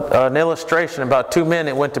an illustration about two men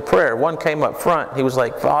that went to prayer. One came up front. He was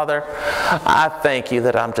like, Father, I thank you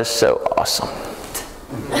that I'm just so awesome.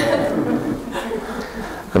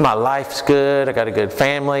 My life's good. I got a good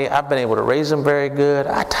family. I've been able to raise them very good.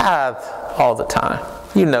 I tithe all the time.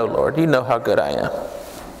 You know, Lord, you know how good I am.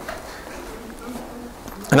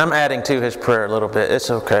 And I'm adding to his prayer a little bit. It's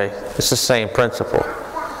okay. It's the same principle.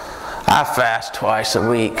 I fast twice a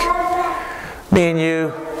week. Me and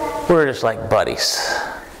you, we're just like buddies.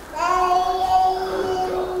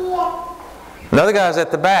 Another guy's at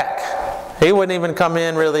the back. He wouldn't even come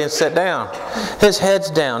in really and sit down. His head's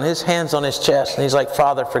down, his hand's on his chest, and he's like,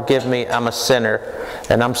 Father, forgive me, I'm a sinner,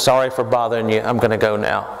 and I'm sorry for bothering you. I'm going to go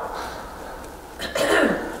now.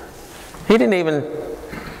 He didn't even,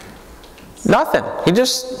 nothing. He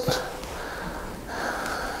just,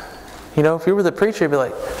 you know, if you were the preacher, you'd be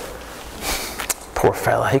like, poor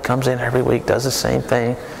fella, he comes in every week, does the same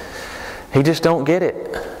thing. He just don't get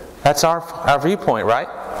it. That's our viewpoint, right?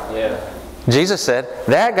 Yeah. Jesus said,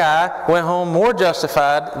 that guy went home more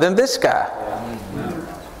justified than this guy.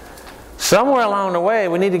 Somewhere along the way,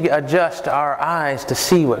 we need to adjust our eyes to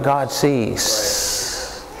see what God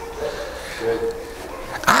sees. Good.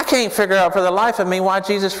 I can't figure out for the life of me why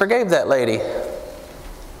Jesus forgave that lady.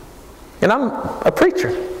 And I'm a preacher.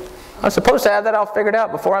 I'm supposed to have that all figured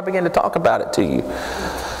out before I begin to talk about it to you.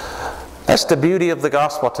 That's the beauty of the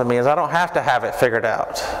gospel to me, is I don't have to have it figured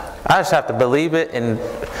out. I just have to believe it, and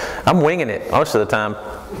I'm winging it most of the time.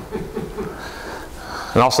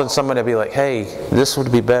 And all of a sudden somebody will be like, hey, this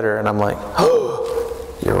would be better. And I'm like,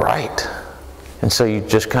 oh, you're right. And so you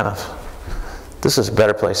just kind of, this is a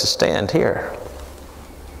better place to stand here.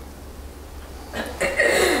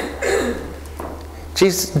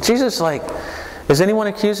 Jesus like, is anyone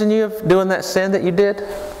accusing you of doing that sin that you did?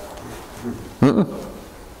 Mm-mm.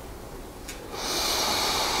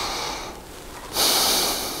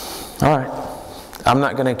 All right. I'm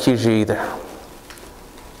not going to accuse you either.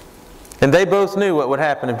 And they both knew what would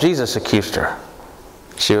happen if Jesus accused her.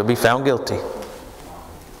 She would be found guilty.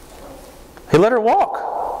 He let her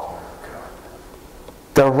walk.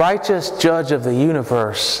 The righteous judge of the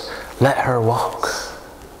universe let her walk.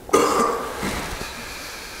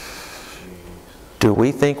 Do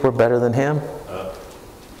we think we're better than Him?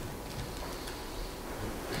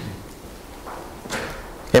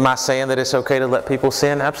 Am I saying that it's okay to let people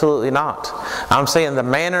sin? Absolutely not. I'm saying the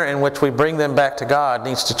manner in which we bring them back to God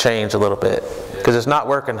needs to change a little bit, because it's not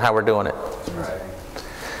working how we're doing it. Right.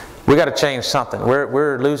 We got to change something.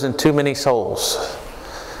 We're losing too many souls.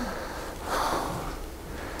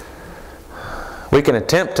 We can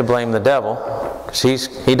attempt to blame the devil, because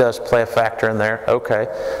he does play a factor in there. Okay.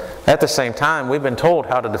 At the same time, we've been told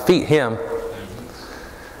how to defeat him.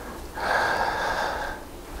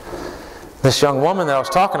 This young woman that I was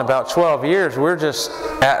talking about, 12 years, we're just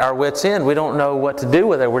at our wits' end. We don't know what to do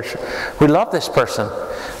with her. We love this person.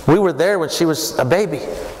 We were there when she was a baby.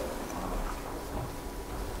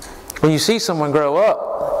 When you see someone grow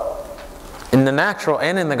up in the natural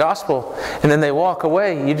and in the gospel, and then they walk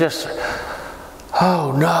away, you just,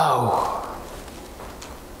 oh no.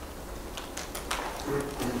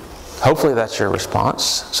 Hopefully that's your response.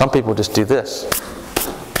 Some people just do this.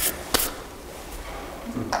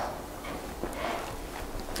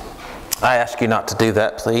 I ask you not to do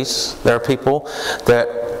that, please. There are people that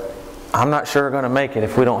I'm not sure are going to make it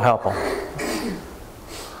if we don't help them.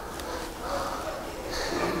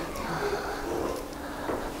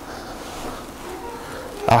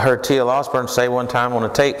 I heard T.L. Osborne say one time on a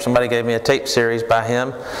tape, somebody gave me a tape series by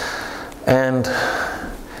him, and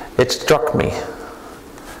it struck me.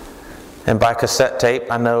 And by cassette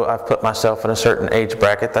tape, I know I've put myself in a certain age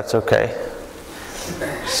bracket. That's okay.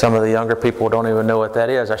 Some of the younger people don't even know what that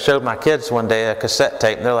is. I showed my kids one day a cassette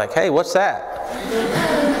tape, and they're like, "Hey, what's that?"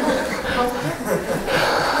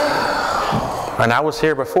 And I was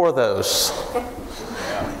here before those.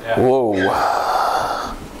 Whoa.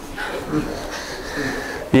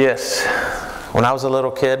 Yes. When I was a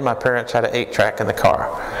little kid, my parents had an 8-track in the car.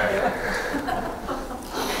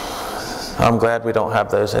 I'm glad we don't have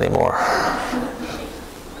those anymore.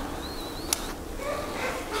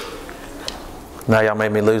 Now y'all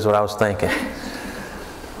made me lose what I was thinking.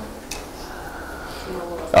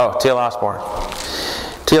 Oh, T.L. Osborne.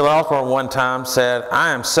 T.L. Osborne one time said,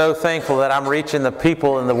 "I am so thankful that I'm reaching the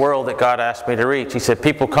people in the world that God asked me to reach." He said,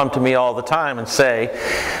 "People come to me all the time and say,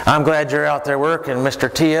 'I'm glad you're out there working,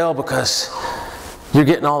 Mr. T.L., because you're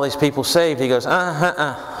getting all these people saved.'" He goes,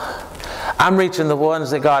 "I'm reaching the ones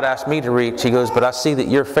that God asked me to reach." He goes, "But I see that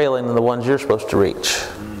you're failing in the ones you're supposed to reach."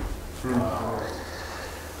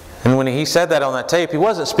 And when he said that on that tape, he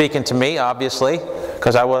wasn't speaking to me, obviously,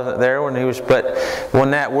 because I wasn't there when he was, but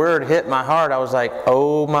when that word hit my heart, I was like,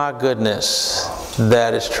 oh my goodness,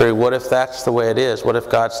 that is true. What if that's the way it is? What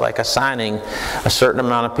if God's like assigning a certain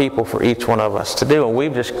amount of people for each one of us to do? And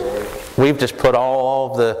we've just put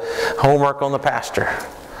all of the homework on the pastor.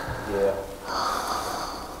 Yeah.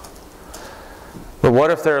 But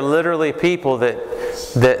what if there are literally people that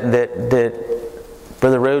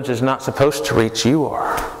Brother Rhodes is not supposed to reach? You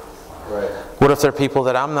are. Right. What if there are people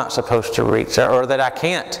that I'm not supposed to reach, or that I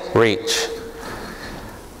can't reach?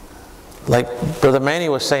 Like Brother Manny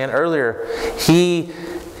was saying earlier,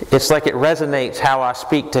 it's like it resonates how I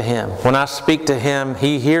speak to him. When I speak to him,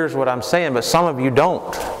 he hears what I'm saying, but some of you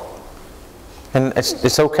don't. And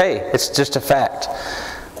it's okay. It's just a fact.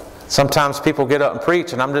 Sometimes people get up and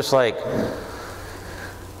preach, and I'm just like,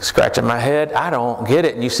 scratching my head, I don't get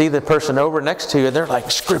it. And you see the person over next to you, and they're like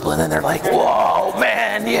scribbling, and they're like, "Whoa,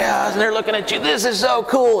 man, yeah." And they're looking at you, "This is so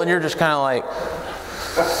cool." And you're just kind of like,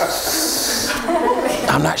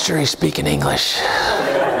 I'm not sure he's speaking English.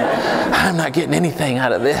 I'm not getting anything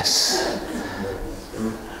out of this.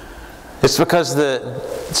 It's because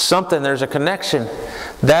there's a connection.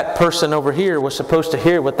 That person over here was supposed to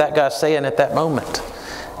hear what that guy's saying at that moment.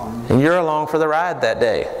 And you're along for the ride that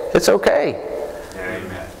day. It's okay.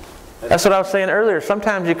 Amen. That's what I was saying earlier.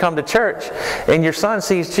 Sometimes you come to church and your son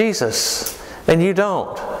sees Jesus and you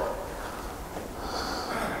don't.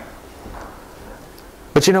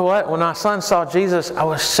 But you know what? When my son saw Jesus, I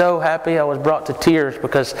was so happy. I was brought to tears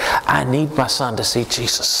because I need my son to see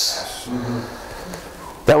Jesus.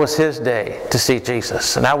 That was his day to see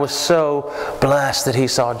Jesus. And I was so blessed that he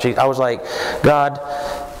saw Jesus. I was like, God,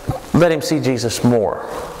 let him see Jesus more.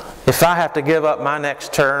 If I have to give up my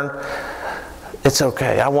next turn, it's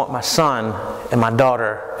okay. I want my son and my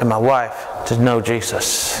daughter and my wife to know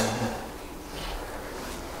Jesus.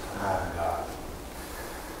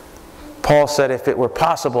 Paul said if it were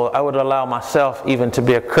possible, I would allow myself even to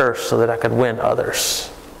be a curse so that I could win others.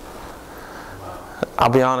 I'll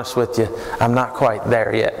be honest with you, I'm not quite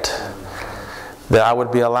there yet. That I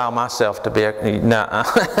would allow myself to be a... Nah.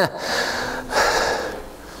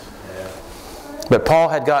 But Paul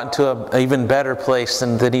had gotten to an even better place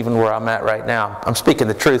than even where I'm at right now. I'm speaking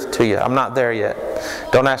the truth to you. I'm not there yet.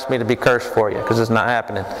 Don't ask me to be cursed for you, because it's not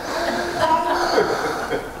happening.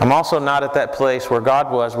 I'm also not at that place where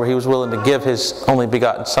God was, where He was willing to give His only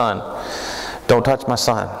begotten Son. Don't touch my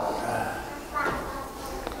son.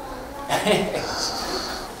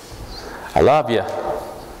 I love you.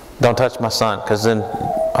 Don't touch my son, because then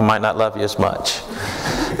I might not love you as much.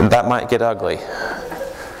 And that might get ugly.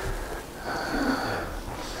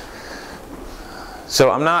 So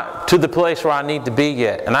I'm not to the place where I need to be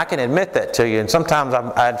yet. And I can admit that to you. And sometimes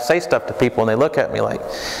I say stuff to people and they look at me like,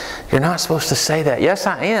 you're not supposed to say that. Yes,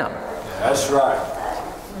 I am. That's right.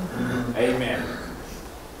 Amen.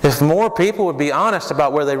 If more people would be honest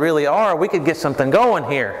about where they really are, we could get something going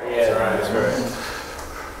here. Yeah, that's right.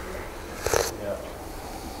 Yeah.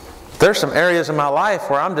 There's some areas in my life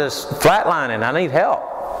where I'm just flatlining. I need help.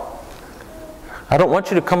 I don't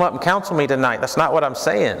want you to come up and counsel me tonight. That's not what I'm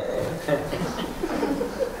saying.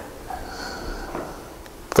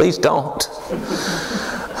 Please don't.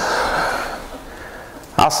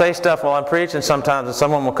 I'll say stuff while I'm preaching sometimes, and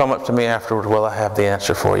someone will come up to me afterward, well, I have the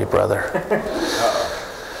answer for you, brother.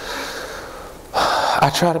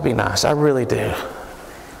 I try to be nice. I really do.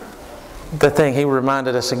 The thing, he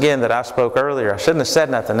reminded us again that I spoke earlier. I shouldn't have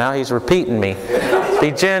said nothing. Now he's repeating me.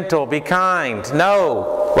 Be gentle. Be kind.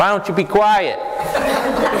 No. Why don't you be quiet?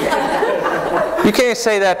 You can't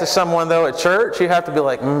say that to someone, though, at church. You have to be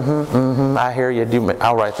like, I hear you.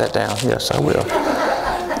 I'll write that down. Yes, I will.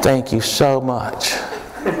 Thank you so much.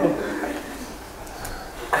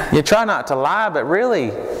 You try not to lie, but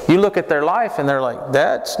really, you look at their life and they're like,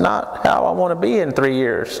 that's not how I want to be in 3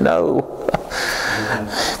 years. No.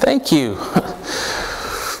 Thank you.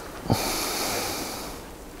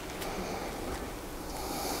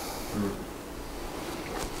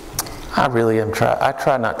 I really am I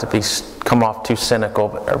try not to come off too cynical,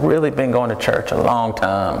 but I've really been going to church a long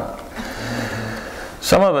time.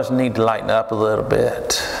 Some of us need to lighten up a little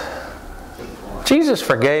bit. Jesus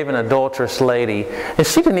forgave an adulterous lady, and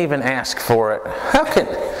she didn't even ask for it. How can...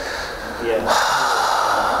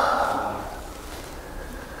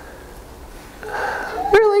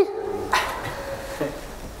 Really?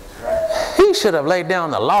 He should have laid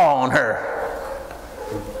down the law on her.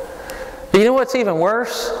 You know what's even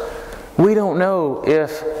worse? We don't know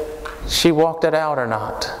if she walked it out or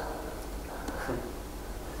not.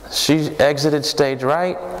 She exited stage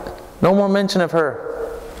right. No more mention of her.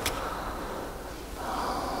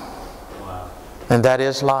 And that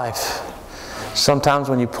is life. Sometimes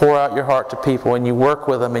when you pour out your heart to people and you work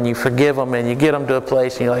with them and you forgive them and you get them to a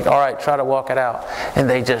place and you're like, all right, try to walk it out. And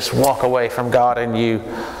they just walk away from God and you,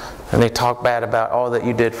 and they talk bad about all that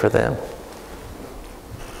you did for them.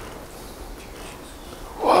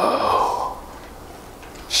 Whoa.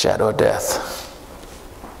 Shadow of death.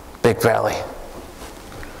 Big valley.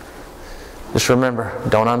 Just remember,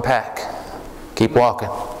 don't unpack. Keep walking.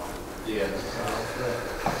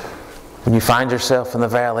 When you find yourself in the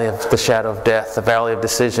valley of the shadow of death, the valley of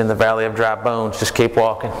decision, the valley of dry bones, just keep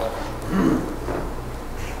walking.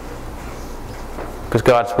 Because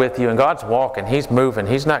God's with you and God's walking. He's moving.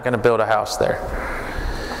 He's not going to build a house there.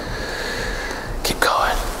 Keep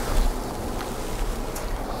going.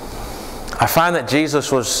 I find that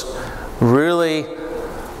Jesus was really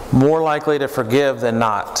more likely to forgive than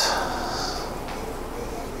not.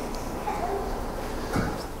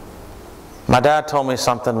 My dad told me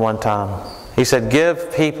something one time. He said,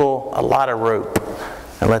 give people a lot of rope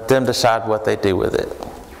and let them decide what they do with it.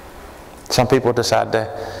 Some people decide to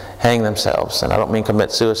hang themselves, and I don't mean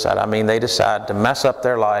commit suicide. I mean they decide to mess up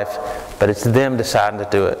their life, but it's them deciding to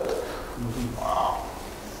do it.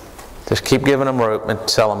 Just keep giving them rope and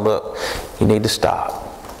tell them, look, you need to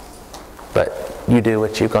stop. But you do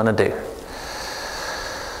what you're going to do.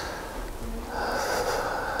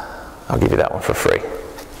 I'll give you that one for free.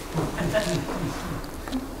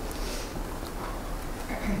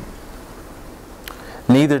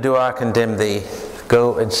 Neither do I condemn thee.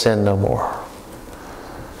 Go and sin no more.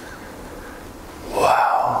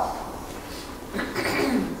 Wow.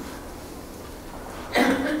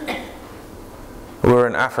 We were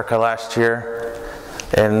in Africa last year,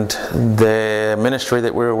 and the ministry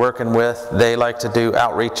that we were working with, they like to do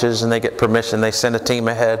outreaches and they get permission. They send a team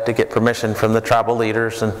ahead to get permission from the tribal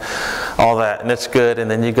leaders and all that, and it's good.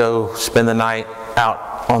 And then you go spend the night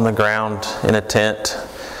out on the ground in a tent.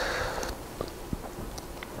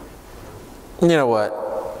 You know what?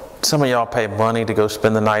 Some of y'all pay money to go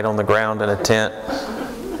spend the night on the ground in a tent.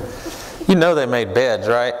 You know they made beds,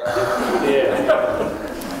 right? Yeah.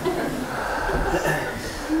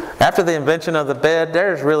 After the invention of the bed,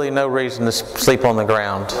 there's really no reason to sleep on the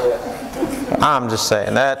ground. I'm just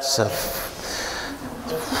saying,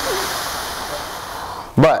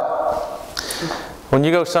 But when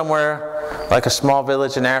you go somewhere like a small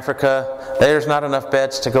village in Africa, there's not enough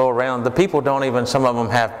beds to go around. The people don't even, some of them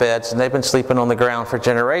have beds, and they've been sleeping on the ground for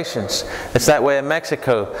generations. It's that way in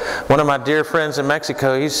Mexico. One of my dear friends in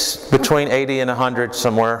Mexico, he's between 80 and 100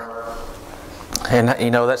 somewhere. And you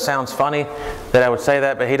know, that sounds funny that I would say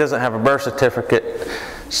that, but he doesn't have a birth certificate,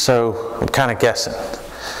 so I'm kind of guessing.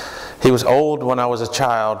 He was old when I was a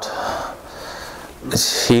child.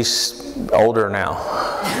 He's older now.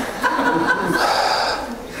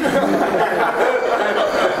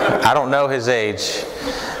 I don't know his age.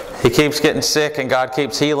 He keeps getting sick and God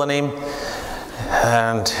keeps healing him.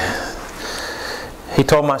 And he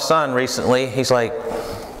told my son recently, he's like,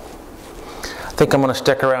 I think I'm going to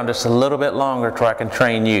stick around just a little bit longer till I can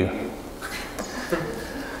train you.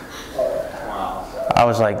 I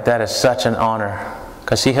was like, that is such an honor,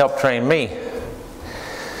 because he helped train me.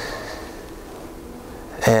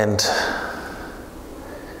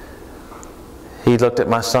 he looked at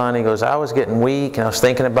my son. He goes, I was getting weak, and I was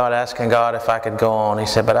thinking about asking God if I could go on. He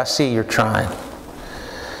said, but I see you're trying.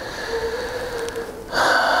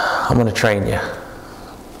 I'm going to train you.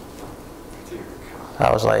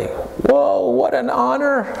 I was like, whoa, what an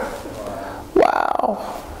honor.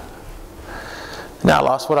 Wow. Now I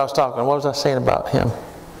lost what I was talking. What was I saying about him?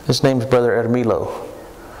 His name's Brother Ermilo.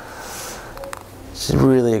 He's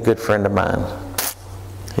really a good friend of mine.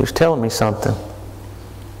 He was telling me something.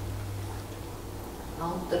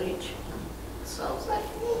 Outreach. So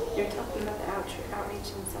you're talking about the outreach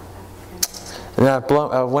in South Africa. And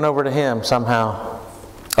I went over to him somehow.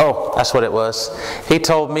 Oh, that's what it was. He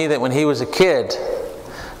told me that when he was a kid,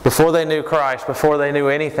 before they knew Christ, before they knew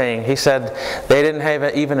anything, he said they didn't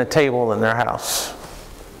have even a table in their house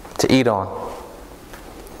to eat on.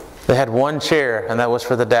 They had one chair, and that was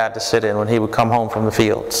for the dad to sit in when he would come home from the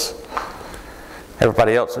fields.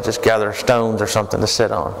 Everybody else would just gather stones or something to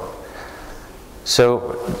sit on.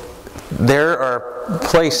 So there are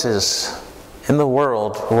places in the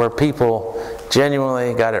world where people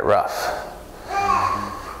genuinely got it rough.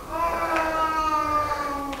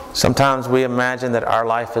 Sometimes we imagine that our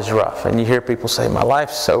life is rough, and you hear people say, my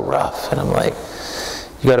life's so rough. And I'm like,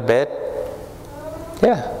 you got a bed?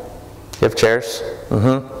 Yeah. You have chairs?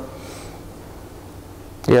 Mm-hmm.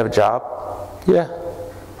 You have a job? Yeah.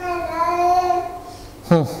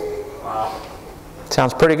 Wow.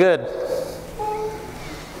 Sounds pretty good.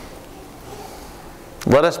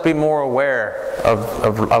 Let us be more aware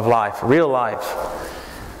of life, real life.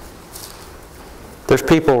 There's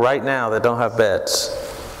people right now that don't have beds.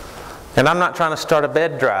 And I'm not trying to start a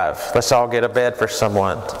bed drive. Let's all get a bed for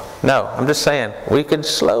someone. No, I'm just saying we could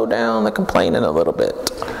slow down the complaining a little bit.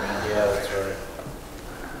 Yeah, that's right.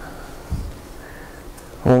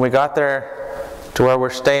 When we got there to where we're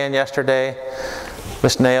staying yesterday,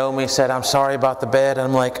 Miss Naomi said, I'm sorry about the bed. And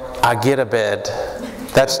I'm like, I get a bed.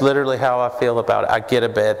 That's literally how I feel about it. I get a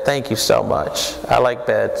bed. Thank you so much. I like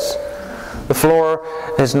beds. The floor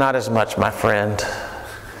is not as much, my friend.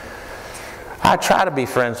 I try to be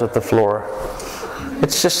friends with the floor.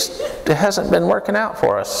 It's just, it hasn't been working out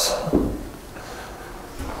for us.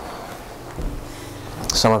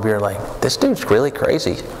 Some of you are like, this dude's really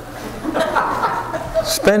crazy.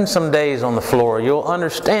 Spend some days on the floor. You'll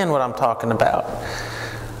understand what I'm talking about.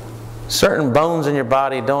 Certain bones in your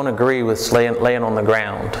body don't agree with laying on the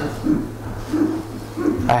ground.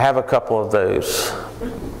 I have a couple of those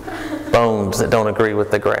bones that don't agree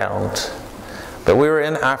with the ground. But we were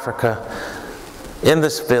in Africa, in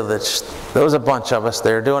this village. There was a bunch of us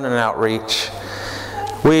there doing an outreach.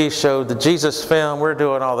 We showed the Jesus film. We're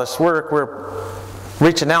doing all this work. We're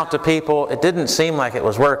reaching out to people. It didn't seem like it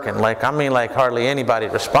was working. Like hardly anybody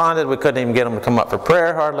responded. We couldn't even get them to come up for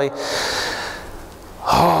prayer hardly.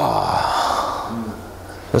 Oh,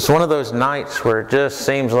 it's one of those nights where it just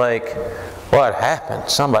seems like, what happened?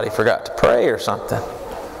 Somebody forgot to pray or something.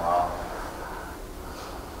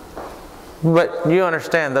 But you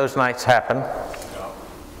understand those nights happen.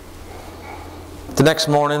 The next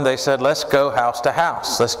morning they said, let's go house to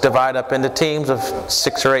house. Let's divide up into teams of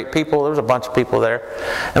 6 or 8 people. There was a bunch of people there.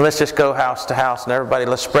 And let's just go house to house. And everybody,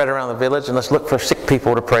 let's spread around the village and let's look for sick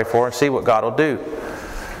people to pray for and see what God will do.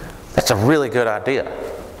 That's a really good idea.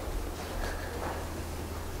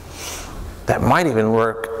 That might even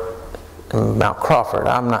work in Mount Crawford.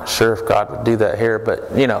 I'm not sure if God would do that here.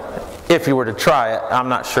 But, you know, if you were to try it, I'm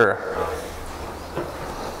not sure.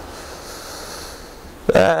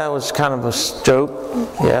 That was kind of a joke.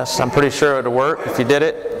 Yes, I'm pretty sure it would work if you did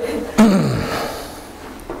it.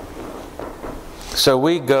 So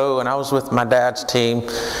we go, and I was with my dad's team,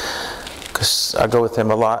 because I go with him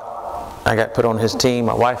a lot. I got put on his team.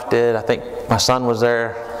 My wife did. I think my son was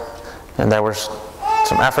there, and there was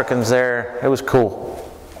some Africans there. It was cool.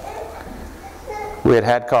 We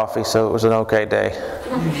had coffee, so it was an okay day.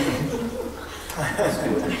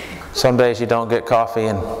 Some days you don't get coffee,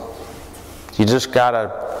 and you just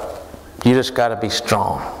gotta be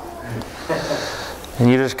strong.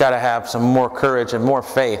 And you just gotta have some more courage and more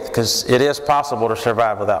faith, because it is possible to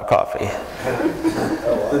survive without coffee.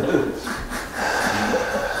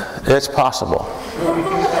 It's possible.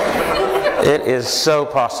 It is so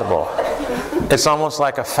possible. It's almost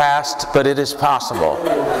like a fast, but it is possible.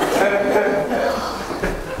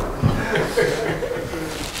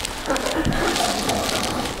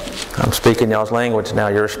 I'm speaking y'all's language now.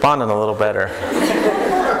 You're responding a little better.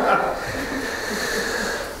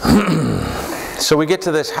 So we get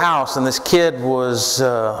to this house, and this kid was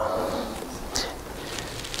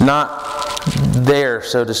not there,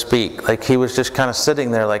 so to speak. Like, he was just kind of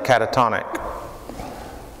sitting there like catatonic.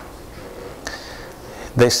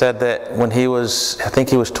 They said that when he was, I think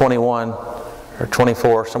he was 21 or or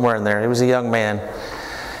 24, somewhere in there. He was a young man.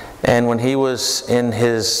 And when he was in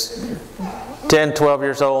his 10, 12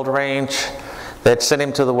 years old range, they'd sent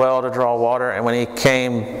him to the well to draw water, and when he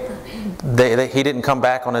came, he didn't come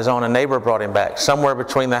back on his own. A neighbor brought him back. Somewhere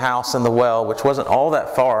between the house and the well, which wasn't all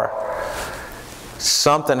that far,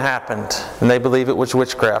 something happened, and they believe it was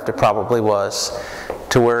witchcraft. It probably was,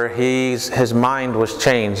 to where his mind was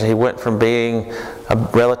changed. He went from being a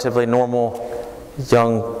relatively normal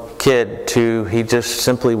young kid to he just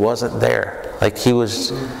simply wasn't there. Like he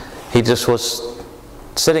just was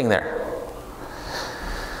sitting there.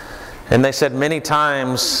 And they said many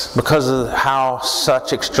times, because of how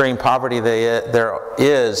such extreme poverty there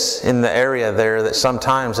is in the area there, that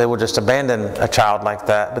sometimes they would just abandon a child like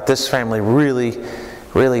that. But this family really,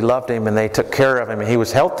 really loved him, and they took care of him. And he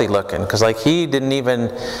was healthy looking, because like he didn't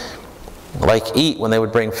even eat when they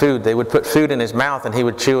would bring food. They would put food in his mouth and he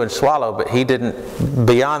would chew and swallow, but he didn't.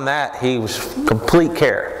 Beyond that, he was complete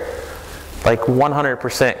care, like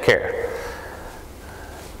 100% care.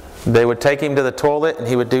 They would take him to the toilet and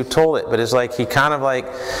he would do toilet, but it's like he kind of like,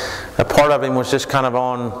 a part of him was just kind of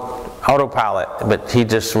on autopilot, but he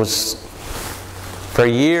just was for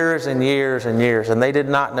years and years and years, and they did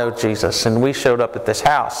not know Jesus. And we showed up at this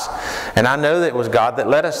house, and I know that it was God that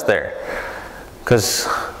led us there, because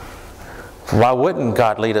why wouldn't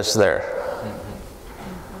God lead us there?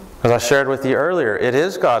 As I shared with you earlier, it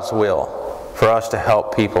is God's will for us to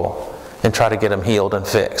help people and try to get them healed and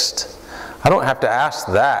fixed. I don't have to ask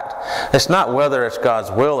that. It's not whether it's God's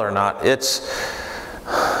will or not. It's,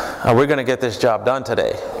 are we going to get this job done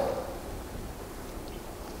today?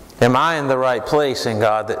 Am I in the right place in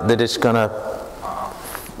God that it's going to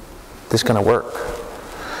work?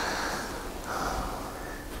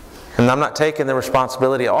 And I'm not taking the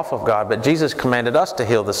responsibility off of God, but Jesus commanded us to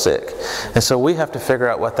heal the sick. And so we have to figure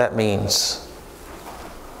out what that means.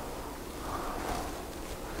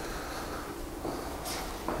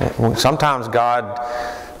 Sometimes God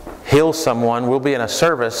heals someone. We'll be in a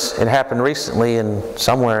service. It happened recently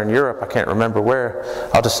somewhere in Europe. I can't remember where.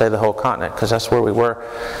 I'll just say the whole continent, because that's where we were.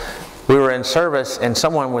 We were in service and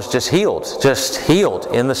someone was just healed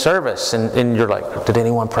in the service. And you're like, did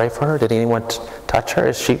anyone pray for her? Did anyone touch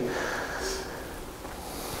her?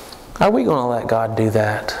 Are we going to let God do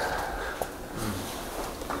that?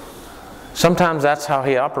 Sometimes that's how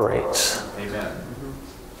He operates. Amen.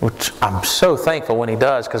 Which I'm so thankful when He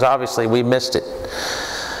does, because obviously we missed it.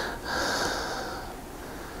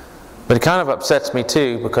 But it kind of upsets me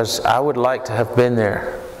too, because I would like to have been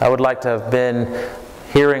there. I would like to have been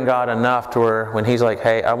hearing God enough to where when He's like,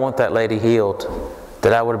 hey, I want that lady healed,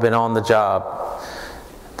 that I would have been on the job.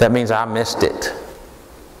 That means I missed it.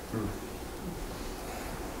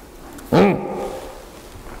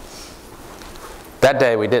 That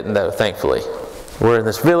day we didn't, though, thankfully. We're in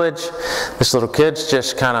this village. This little kid's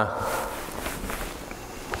just kind of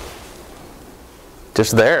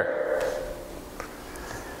just there.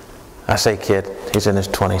 I say kid, he's in his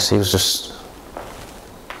 20s. He was just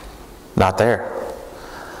not there.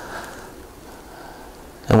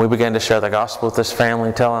 And we began to share the gospel with this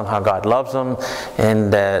family, tell them how God loves them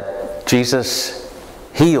and that Jesus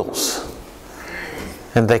heals.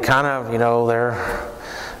 And they kind of,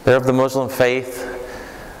 they're of the Muslim faith,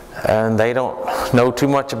 and they don't know too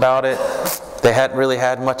much about it. They hadn't really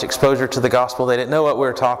had much exposure to the gospel. They didn't know what we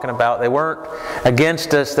were talking about. They weren't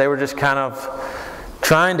against us. They were just kind of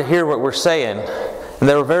trying to hear what we're saying. And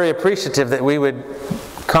they were very appreciative that we would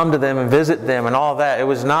come to them and visit them and all that. It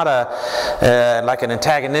was not like an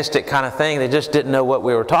antagonistic kind of thing. They just didn't know what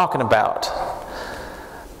we were talking about.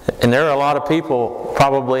 And there are a lot of people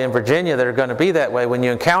probably in Virginia that are going to be that way when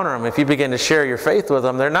you encounter them. If you begin to share your faith with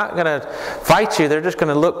them, they're not going to fight you. They're just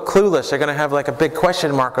going to look clueless. They're going to have like a big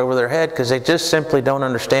question mark over their head because they just simply don't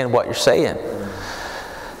understand what you're saying.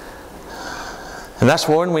 And that's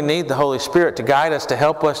when we need the Holy Spirit to guide us, to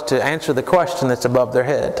help us to answer the question that's above their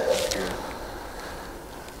head.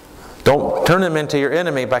 Don't turn them into your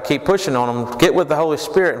enemy by keep pushing on them. Get with the Holy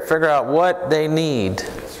Spirit and figure out what they need.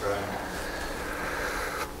 That's right.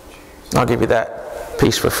 I'll give you that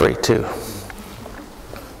piece for free too.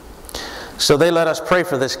 So they let us pray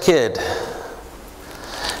for this kid.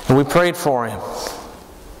 And we prayed for him.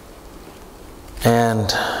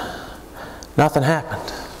 And nothing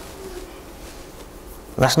happened.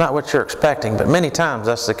 That's not what you're expecting, but many times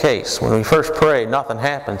that's the case. When we first pray, nothing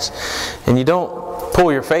happens. And you don't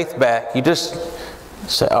pull your faith back. You just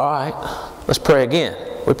say, all right, let's pray again.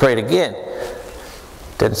 We prayed again.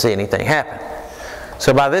 Didn't see anything happen.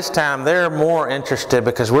 So by this time, they're more interested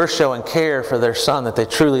because we're showing care for their son that they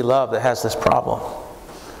truly love that has this problem.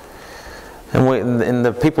 And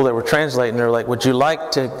the people that were translating, they were like, would you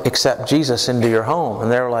like to accept Jesus into your home?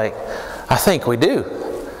 And they were like, I think we do.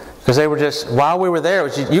 Because they were just, while we were there,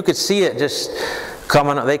 you could see it just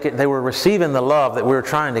coming up. They were receiving the love that we were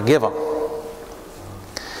trying to give them.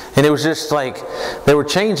 And it was just like, they were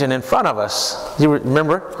changing in front of us. You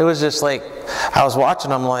remember? It was just like, I was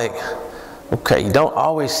watching them like, okay, you don't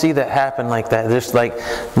always see that happen like that. Just like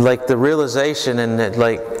the realization and that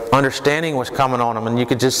like understanding was coming on them, and you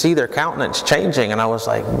could just see their countenance changing. And I was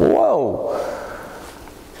like, whoa,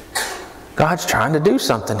 God's trying to do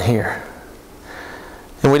something here.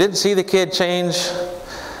 And we didn't see the kid change,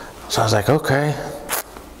 so I was like, okay.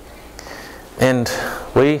 And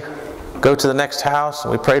we go to the next house,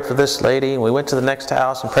 and we prayed for this lady, and we went to the next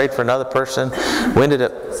house and prayed for another person. We ended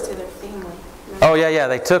up... Oh yeah,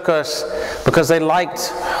 they took us because they liked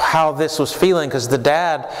how this was feeling, because the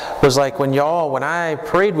dad was like, when I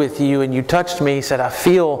prayed with you and you touched me, he said, I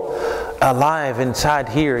feel alive inside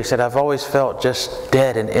here. He said, I've always felt just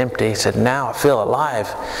dead and empty. He said, now I feel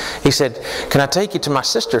alive. He said, can I take you to my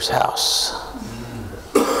sister's house?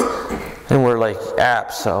 And we're like,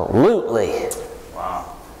 absolutely. Wow.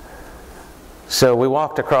 So we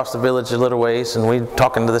walked across the village a little ways, and we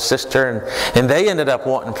talking to the sister, and they ended up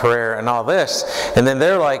wanting prayer and all this. And then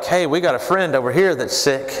they're like, hey, we got a friend over here that's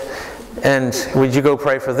sick, and would you go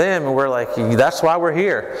pray for them? And we're like, that's why we're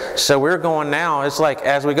here. So we're going now. It's like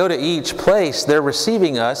as we go to each place, they're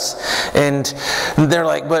receiving us, and they're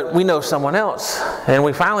like, but we know someone else. And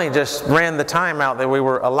we finally just ran the time out that we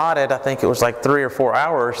were allotted. I think it was like 3 or 4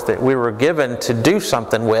 hours that we were given to do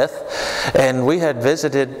something with. And we had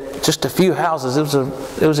visited just a few houses.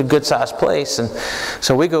 It was a good sized place. And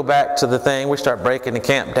so we go back to the thing. We start breaking the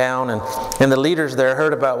camp down, and the leaders there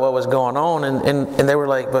heard about what was going on, and they were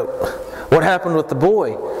like, but what happened with the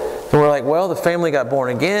boy? And we're like, well, the family got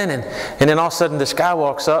born again. And then all of a sudden this guy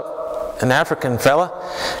walks up, an African fella,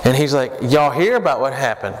 and he's like, y'all hear about what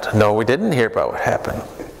happened? No, we didn't hear about what happened.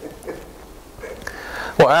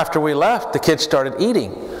 Well, after we left, the kids started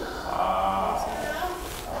eating.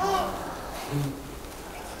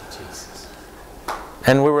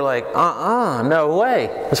 And we were like, no way.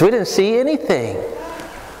 Because we didn't see anything.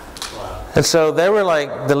 And so they were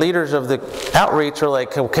like, the leaders of the outreach were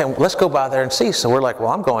like, okay, let's go by there and see. So we're like, well,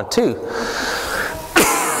 I'm going too.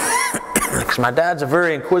 Because my dad's a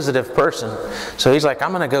very inquisitive person. So he's like,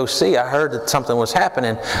 I'm going to go see. I heard that something was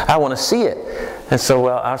happening. I want to see it. And so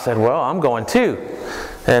I said, well, I'm going too.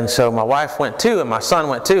 And so my wife went too, and my son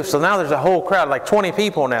went too. So now there's a whole crowd, like 20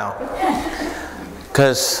 people now.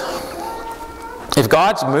 Because if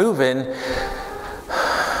God's moving,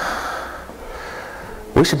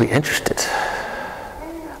 we should be interested.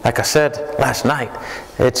 Like I said last night,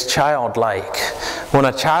 it's childlike. When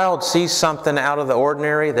a child sees something out of the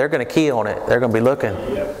ordinary, they're going to key on it. They're going to be looking.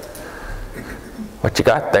 What you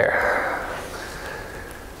got there?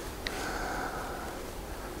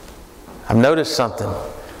 I've noticed something.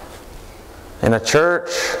 In a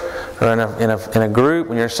church or in a group,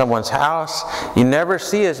 when you're in someone's house, you never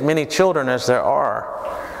see as many children as there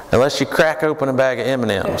are, unless you crack open a bag of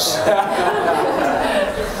M&Ms.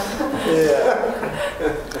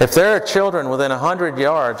 If there are children within 100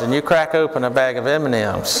 yards and you crack open a bag of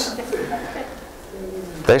M&Ms,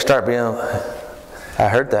 they start being, I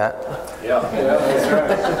heard that. Yeah, that's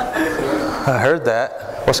right. I heard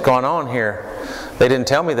that. What's going on here? They didn't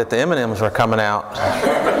tell me that the M&Ms were coming out.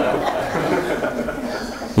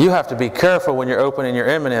 You have to be careful when you're opening your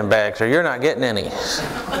M&M bags, or you're not getting any.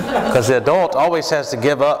 Because the adult always has to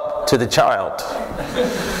give up to the child.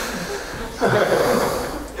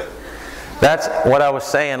 That's what I was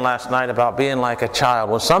saying last night about being like a child.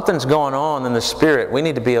 When something's going on in the spirit, we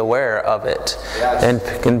need to be aware of it. Yes.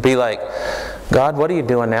 And can be like, God, what are you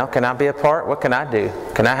doing now? Can I be a part? What can I do?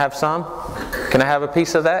 Can I have some? Can I have a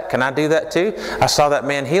piece of that? Can I do that too? I saw that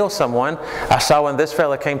man heal someone. I saw when this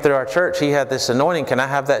fella came through our church, he had this anointing. Can I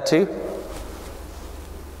have that too?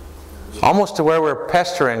 Almost to where we're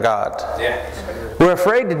pestering God. Yeah. We're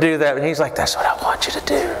afraid to do that, and He's like, that's what I want you to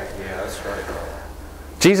do. Yeah, that's right.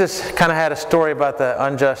 Jesus kind of had a story about the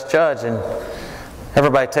unjust judge, and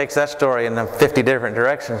everybody takes that story in 50 different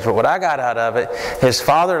directions. But what I got out of it, His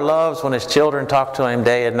Father loves when His children talk to Him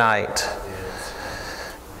day and night.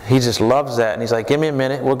 He just loves that. And He's like, give me a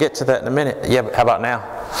minute. We'll get to that in a minute. Yeah, but how about now?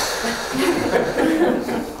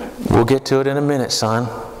 We'll get to it in a minute, son.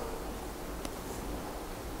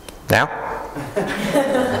 Now?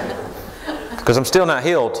 Because I'm still not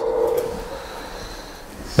healed.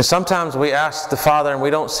 And sometimes we ask the Father and we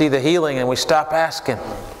don't see the healing, and we stop asking.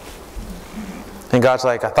 And God's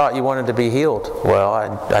like, I thought you wanted to be healed. Well,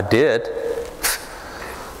 I did.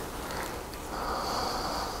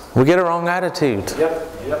 We get a wrong attitude.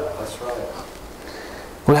 Yep, that's right.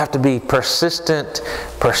 We have to be persistent,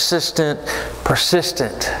 persistent,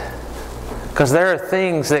 persistent. Because there are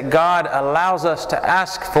things that God allows us to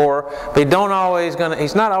ask for, but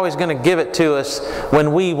He's not always going to give it to us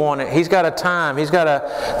when we want it. He's got a time.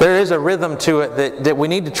 There is a rhythm to it that we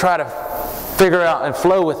need to try to figure out and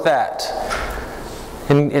flow with that.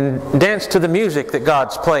 And dance to the music that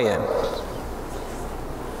God's playing.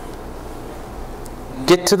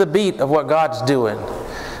 Get to the beat of what God's doing.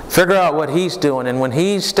 Figure out what He's doing. And when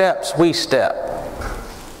He steps, we step.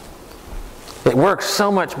 It works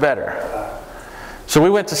so much better. So we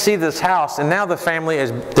went to see this house, and now the family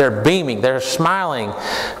they're beaming, they're smiling,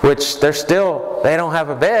 which they don't have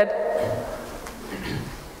a bed.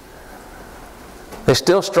 They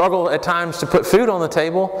still struggle at times to put food on the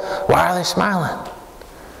table. Why are they smiling?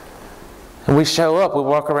 And we show up, we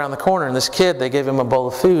walk around the corner, and this kid, they gave him a bowl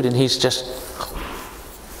of food, and he's just...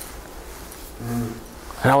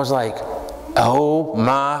 And I was like, oh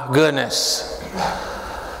my goodness.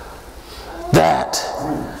 That...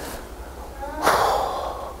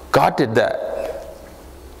 God did that.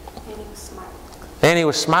 And he was smiling. And he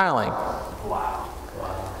was smiling. Wow.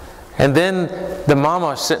 And then the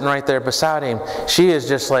mama sitting right there beside him, she is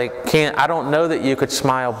just like, I don't know that you could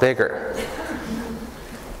smile bigger.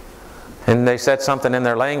 And they said something in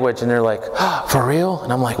their language, and they're like, oh, for real?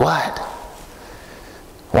 And I'm like, what?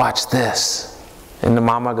 Watch this. And the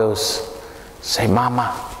mama goes, say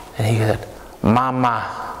mama. And he said, mama.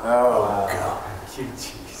 Oh, God.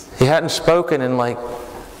 He hadn't spoken in like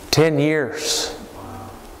 10 years.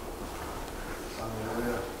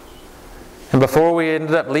 And before we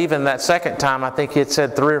ended up leaving that second time, I think he had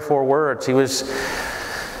said 3 or 4 words. He was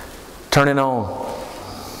turning on.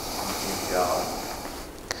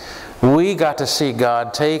 We got to see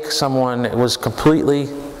God take someone that was completely,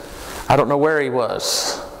 I don't know where he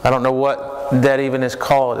was. I don't know what that even is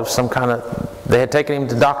called. It was some kind of, they had taken him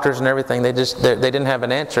to doctors and everything. They didn't have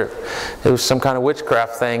an answer. It was some kind of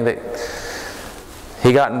witchcraft thing that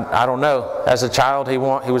he got, I don't know. As a child, he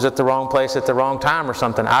was at the wrong place at the wrong time or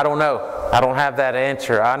something. I don't know. I don't have that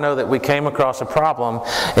answer. I know that we came across a problem,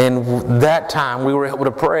 and that time we were able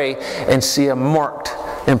to pray and see a marked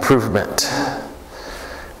improvement.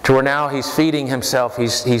 To where now he's feeding himself,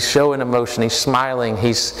 he's showing emotion, he's smiling,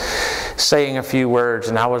 he's saying a few words,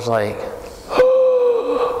 and I was like,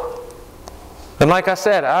 and like I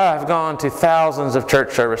said, I've gone to thousands of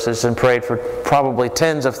church services and prayed for probably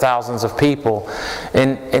tens of thousands of people.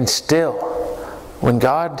 And still, when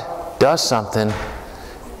God does something,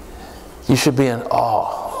 you should be in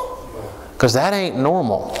awe. Because that ain't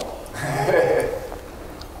normal.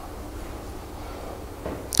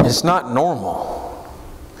 It's not normal.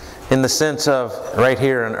 In the sense of right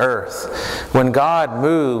here on earth. When God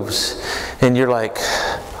moves and you're like,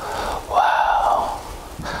 wow,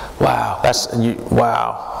 wow.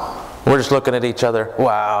 We're just looking at each other.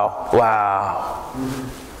 Wow.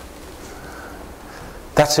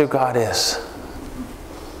 That's who God is.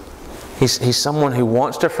 He's someone who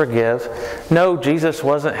wants to forgive. No, Jesus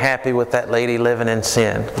wasn't happy with that lady living in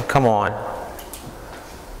sin. Come on.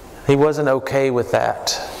 He wasn't okay with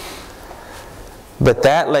that. But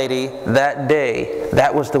that lady, that day,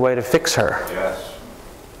 that was the way to fix her. Yes.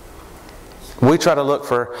 We try to look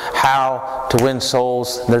for how to win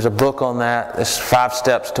souls. There's a book on that. There's 5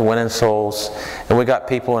 steps to winning souls. And we got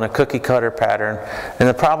people in a cookie cutter pattern. And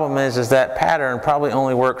the problem is that pattern probably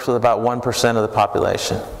only works with about 1% of the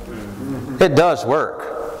population. It does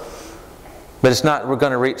work. But it's not, we're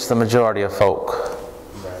going to reach the majority of folk.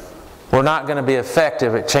 We're not going to be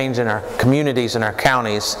effective at changing our communities and our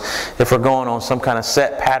counties if we're going on some kind of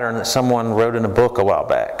set pattern that someone wrote in a book a while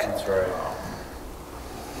back. That's right.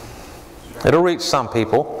 It'll reach some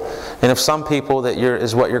people, and if some people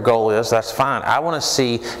is what your goal is, that's fine. I want to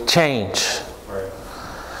see change. Right.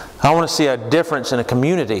 I want to see a difference in a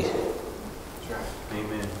community.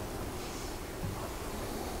 Amen.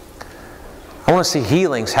 I want to see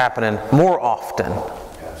healings happening more often.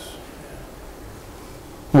 Yes.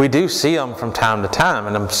 We do see them from time to time,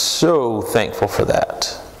 and I'm so thankful for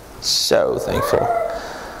that. So thankful.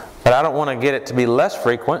 But I don't want to get it to be less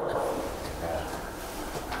frequent.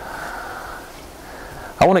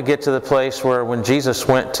 I want to get to the place where when Jesus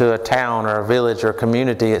went to a town or a village or a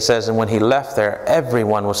community, it says, and when he left there,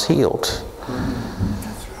 everyone was healed.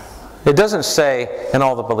 It doesn't say, and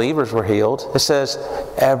all the believers were healed. It says,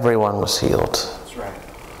 everyone was healed. That's right.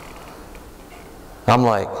 I'm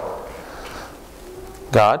like,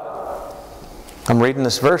 God, I'm reading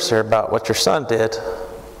this verse here about what your son did.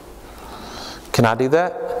 Can I do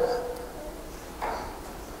that?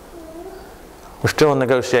 We're still in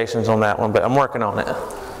negotiations on that one, but I'm working on it.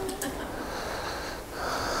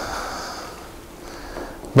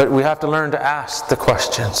 But we have to learn to ask the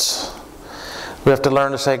questions. We have to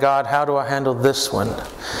learn to say, God, how do I handle this one?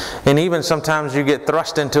 And even sometimes you get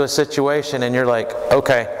thrust into a situation and you're like,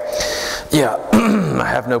 okay, yeah, I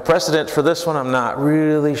have no precedent for this one. I'm not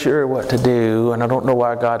really sure what to do. And I don't know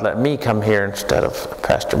why God let me come here instead of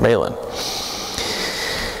Pastor Malin.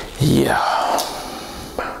 Yeah.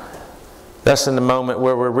 That's in the moment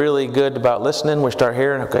where we're really good about listening. We start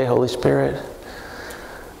hearing, okay, Holy Spirit.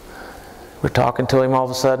 We're talking to Him all of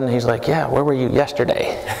a sudden. He's like, yeah, where were you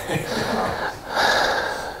yesterday?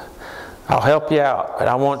 I'll help you out,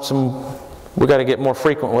 but we got to get more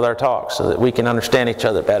frequent with our talks so that we can understand each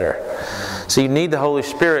other better. So you need the Holy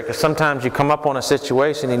Spirit, because sometimes you come up on a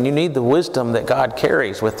situation and you need the wisdom that God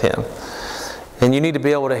carries with Him. And you need to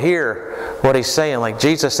be able to hear what He's saying. Like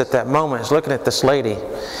Jesus at that moment is looking at this lady,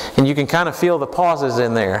 and you can kind of feel the pauses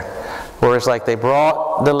in there. Where it's like they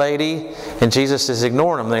brought the lady and Jesus is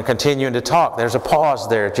ignoring them. They're continuing to talk. There's a pause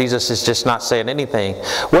there. Jesus is just not saying anything.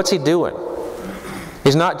 What's He doing?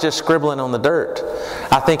 He's not just scribbling on the dirt.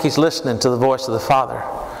 I think He's listening to the voice of the Father.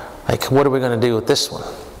 Like, what are we going to do with this one?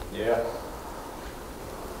 Yeah.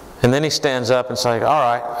 And then He stands up and says, like, all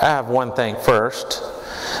right, I have one thing first.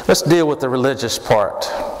 Let's deal with the religious part.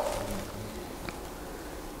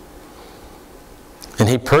 And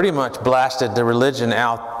He pretty much blasted the religion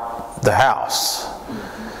out the house.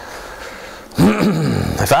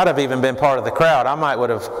 If I'd have even been part of the crowd, I might would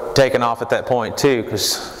have taken off at that point too,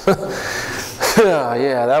 because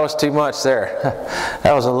yeah, that was too much there.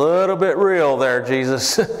 That was a little bit real there,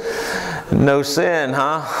 Jesus. No sin,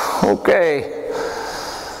 huh? Okay.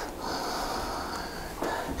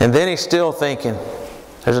 And then He's still thinking.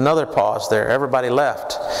 There's another pause there. Everybody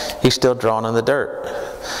left. He's still drawing in the dirt.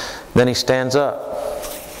 Then He stands up.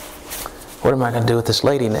 What am I going to do with this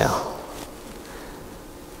lady now?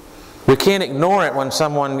 We can't ignore it when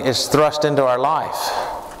someone is thrust into our life.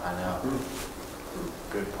 I know.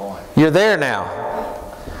 Good point. You're there now.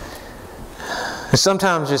 And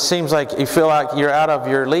sometimes it seems like you feel like you're out of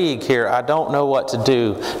your league here. I don't know what to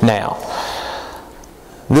do now.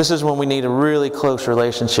 This is when we need a really close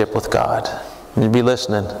relationship with God. And you'd be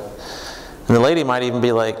listening. And the lady might even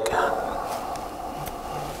be like,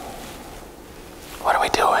 what are we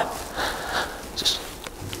doing?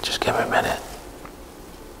 Just give me a minute.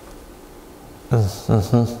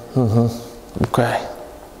 Okay.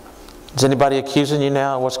 Is anybody accusing you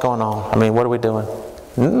now? What's going on? I mean, what are we doing?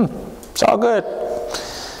 It's all good.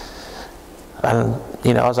 And,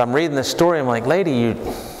 as I'm reading this story, I'm like, lady,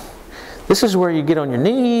 this is where you get on your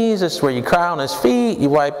knees. This is where you cry on His feet. You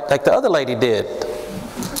wipe like the other lady did.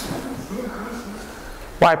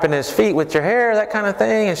 Wiping His feet with your hair, that kind of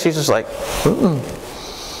thing. And she's just like,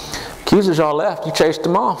 Accusers all left. You chased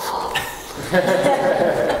them off.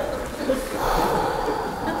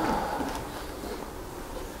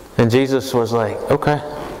 And Jesus was like, okay,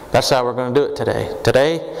 that's how we're going to do it today.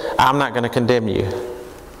 Today, I'm not going to condemn you.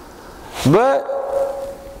 But,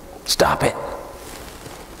 stop it.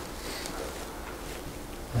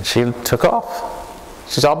 And she took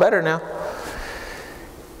off. She's all better now.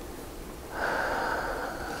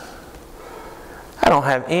 I don't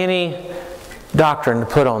have any doctrine to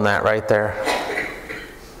put on that right there.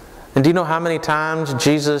 And do you know how many times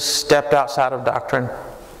Jesus stepped outside of doctrine?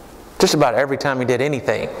 Just about every time He did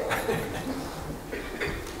anything.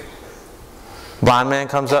 Blind man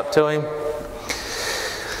comes up to Him.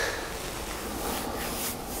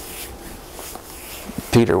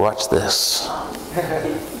 Peter, watch this.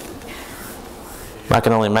 I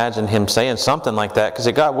can only imagine him saying something like that, because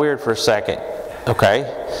it got weird for a second. Okay?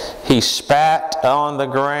 He spat on the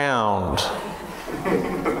ground.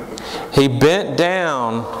 He bent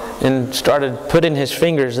down and started putting his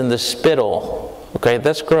fingers in the spittle. Okay,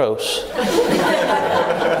 that's gross.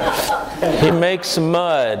 He makes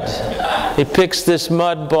mud. He picks this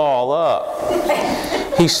mud ball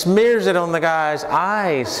up. He smears it on the guy's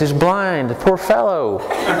eyes. He's blind, the poor fellow.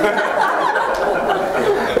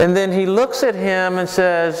 And then he looks at him and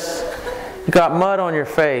says, you got mud on your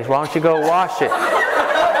face. Why don't you go wash it?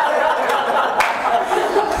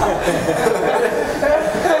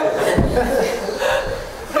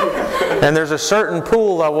 And there's a certain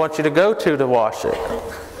pool I want you to go to wash it.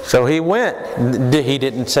 So he went. He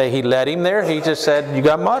didn't say He led him there. He just said, you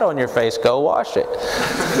got mud on your face. Go wash it.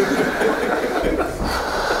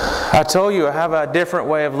 I told you I have a different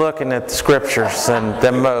way of looking at the Scriptures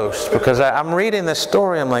than most. Because I'm reading this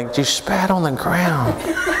story. I'm like, you spat on the ground.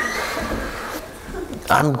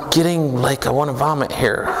 I'm getting like I want to vomit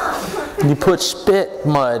here. You put spit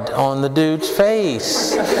mud on the dude's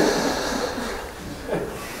face.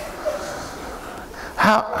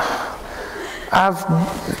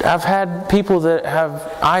 I've had people that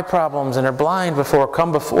have eye problems and are blind before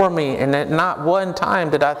come before me, and at not one time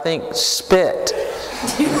did I think, spit.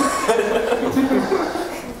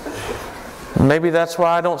 Maybe that's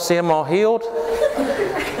why I don't see them all healed.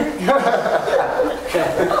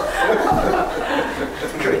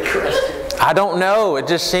 I don't know. It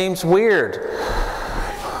just seems weird.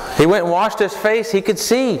 He went and washed his face. He could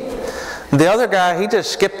see. The other guy, he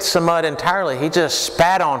just skipped some mud entirely. He just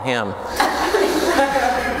spat on him.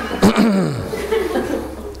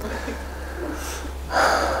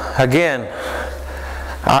 Again,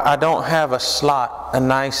 I don't have a slot, a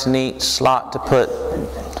nice neat slot to put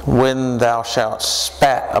when thou shalt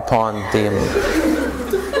spat upon them.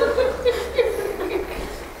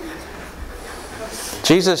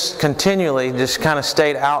 Jesus continually just kind of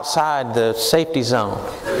stayed outside the safety zone.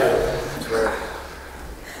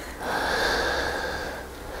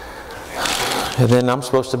 And then I'm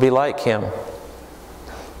supposed to be like him.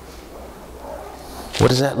 What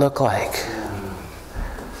does that look like?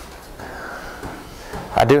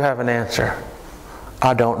 I do have an answer.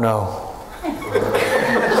 I don't know.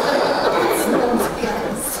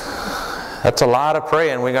 That's a lot of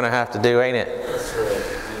praying we're going to have to do, ain't it?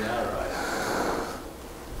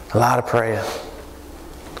 A lot of praying.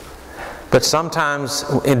 But sometimes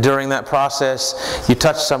during that process, you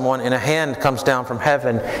touch someone and a hand comes down from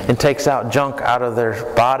heaven and takes out junk out of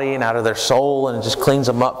their body and out of their soul and just cleans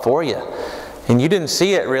them up for you. And you didn't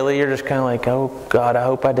see it really. You're just kind of like, oh God, I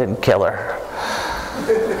hope I didn't kill her.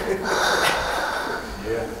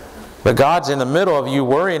 But God's in the middle of you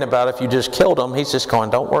worrying about if you just killed him. He's just going,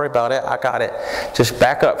 don't worry about it. I got it. Just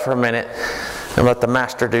back up for a minute and let the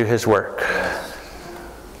Master do His work.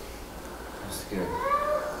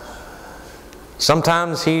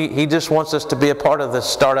 Sometimes he just wants us to be a part of the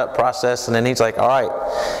startup process, and then He's like, all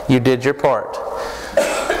right, you did your part.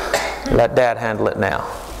 Let Dad handle it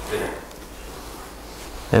now.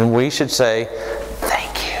 And we should say,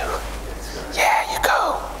 thank you. Yeah, you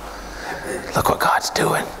go. Look what God's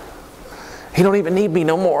doing. He don't even need me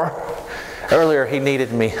no more. Earlier He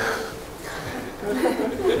needed me.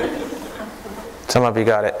 Some of you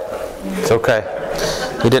got it. It's okay.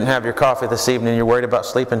 You didn't have your coffee this evening. You're worried about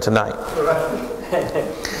sleeping tonight.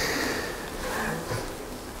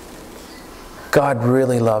 God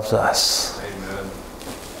really loves us. Amen.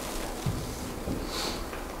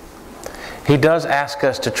 He does ask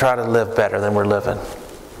us to try to live better than we're living.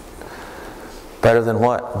 Better than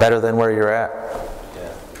what? Better than where you're at.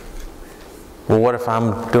 Yeah. Well, what if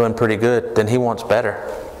I'm doing pretty good? Then He wants better.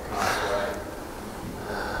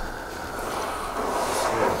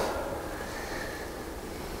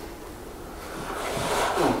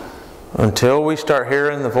 Until we start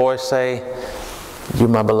hearing the voice say, you're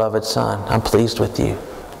my beloved Son, I'm pleased with you,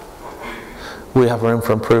 we have room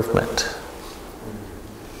for improvement.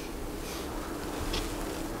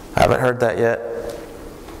 I haven't heard that yet.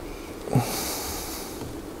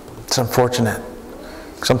 It's unfortunate.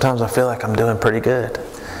 Sometimes I feel like I'm doing pretty good.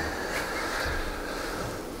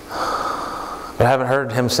 But I haven't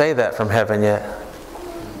heard Him say that from heaven yet.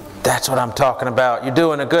 That's what I'm talking about. You're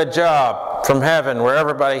doing a good job from heaven where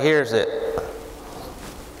everybody hears it.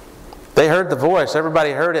 They heard the voice.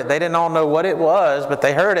 Everybody heard it. They didn't all know what it was, but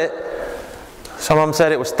they heard it. Some of them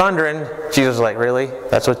said it was thundering. Jesus was like, really?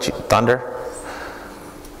 That's what you... Thunder?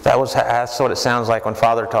 That's what it sounds like when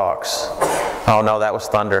Father talks. Oh no, that was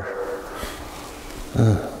thunder.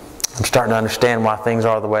 I'm starting to understand why things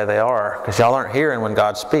are the way they are. Because y'all aren't hearing when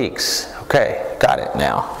God speaks. Okay, got it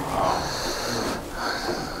now.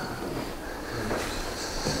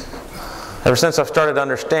 Ever since I've started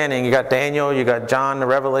understanding, you got Daniel, you got John the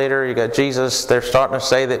Revelator, you got Jesus. They're starting to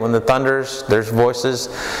say that when the thunders, there's voices.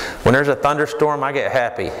 When there's a thunderstorm, I get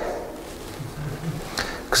happy.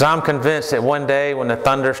 Because I'm convinced that one day when the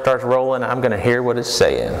thunder starts rolling, I'm going to hear what it's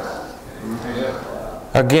saying.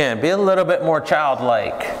 Again, be a little bit more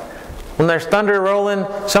childlike. When there's thunder rolling,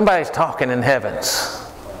 somebody's talking in heavens.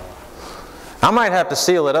 I might have to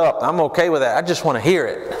seal it up. I'm okay with that. I just want to hear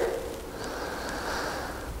it.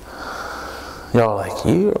 Y'all are like,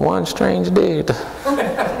 you are one strange dude.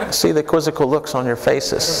 See the quizzical looks on your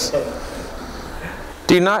faces.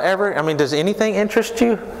 Do you not ever, does anything interest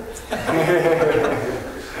you?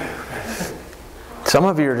 Some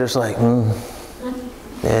of you are just like,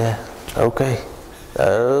 yeah, okay.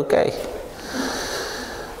 Okay.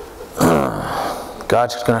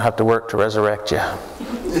 God's going to have to work to resurrect you.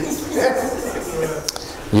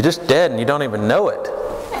 You're just dead and you don't even know it.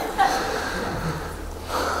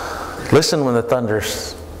 Listen when the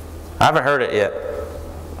thunders. I haven't heard it yet.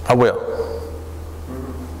 I will.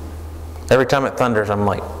 Every time it thunders, I'm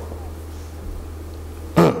like,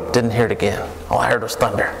 Didn't hear it again. All I heard was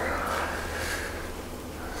thunder.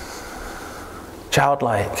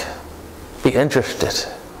 Childlike. Be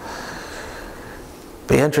interested.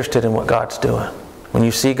 Be interested in what God's doing. When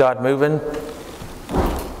you see God moving,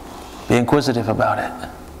 be inquisitive about it.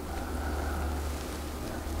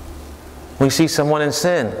 When you see someone in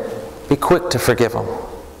sin, be quick to forgive them.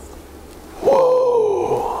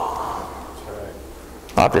 Whoa!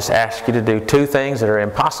 I'll just ask you to do 2 things that are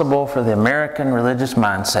impossible for the American religious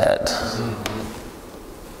mindset.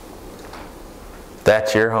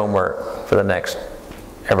 That's your homework for the next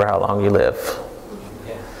ever how long you live.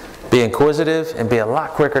 Be inquisitive and be a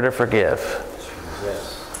lot quicker to forgive.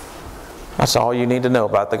 That's all you need to know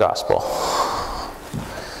about the gospel.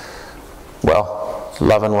 Well,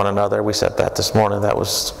 loving one another, we said that this morning. That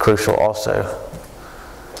was crucial also.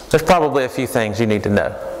 There's probably a few things you need to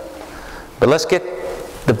know. But let's get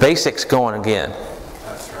the basics going again.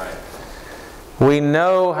 That's right. We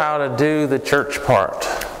know how to do the church part.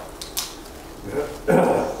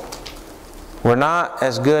 We're not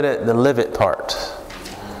as good at the live it part.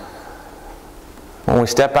 When we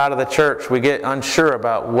step out of the church, we get unsure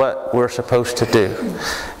about what we're supposed to do.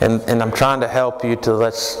 And I'm trying to help you to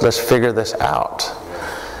let's figure this out.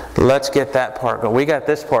 Let's get that part going. We got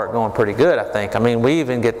this part going pretty good, I think. I mean, we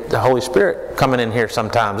even get the Holy Spirit coming in here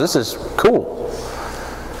sometimes. This is cool.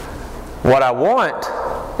 What I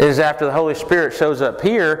want is after the Holy Spirit shows up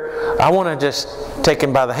here, I want to just take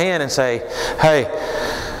him by the hand and say, hey,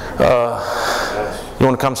 you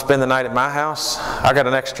want to come spend the night at my house? I got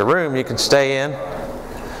an extra room you can stay in.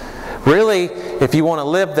 Really, if you want to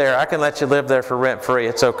live there, I can let you live there for rent free.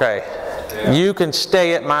 It's okay. Yeah. You can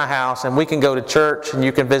stay at my house and we can go to church and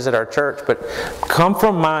you can visit our church, but come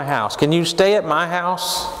from my house. Can you stay at my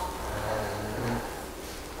house?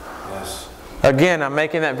 Yes. Again, I'm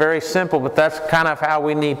making that very simple, but that's kind of how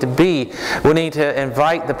we need to be. We need to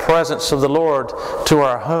invite the presence of the Lord to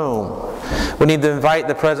our home. We need to invite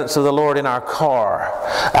the presence of the Lord in our car.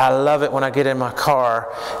 I love it when I get in my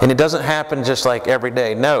car, and it doesn't happen just like every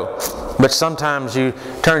day, no. But sometimes you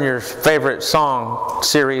turn your favorite song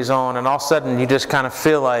series on, and all of a sudden you just kind of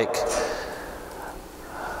feel like,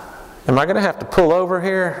 am I going to have to pull over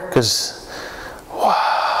here? Because,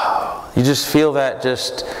 wow, you just feel that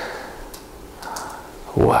just,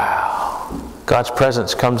 wow. God's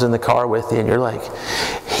presence comes in the car with you, and you're like,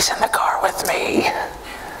 He's in the car with me.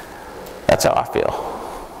 That's how I feel.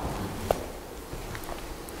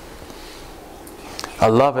 I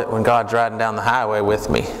love it when God's riding down the highway with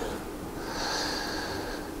me.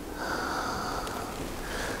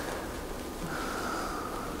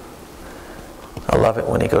 I love it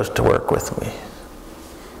when He goes to work with me.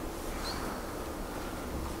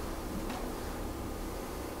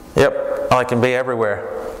 Yep, I can be everywhere.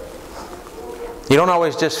 You don't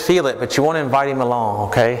always just feel it, but you want to invite Him along,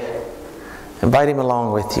 okay? Invite Him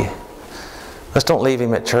along with you. Let's don't leave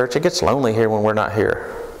Him at church. It gets lonely here when we're not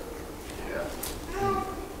here.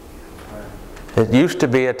 It used to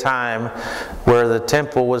be a time where the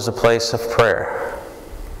temple was a place of prayer.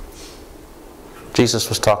 Jesus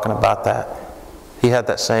was talking about that. He had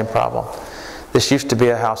that same problem. This used to be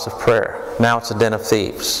a house of prayer. Now it's a den of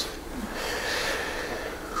thieves.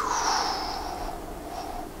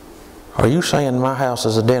 Are you saying my house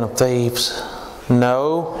is a den of thieves?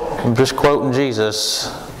 No, I'm just quoting Jesus.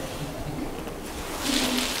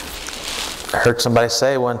 I heard somebody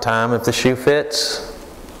say one time, if the shoe fits.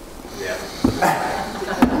 Yeah.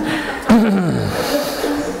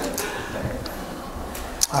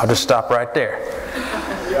 I'll just stop right there.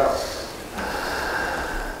 Yeah.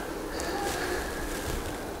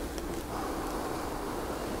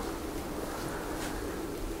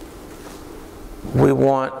 We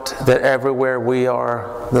want that everywhere we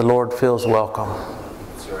are, the Lord feels welcome.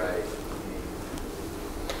 That's right.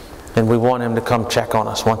 And we want Him to come check on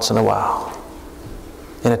us once in a while.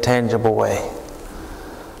 In a tangible way.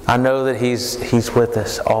 I know that He's with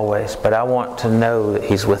us always, but I want to know that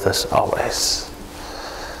He's with us always.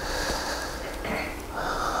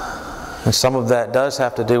 And some of that does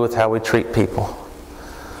have to do with how we treat people.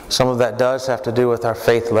 Some of that does have to do with our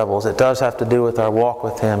faith levels. It does have to do with our walk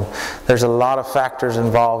with Him. There's a lot of factors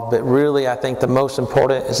involved, but really I think the most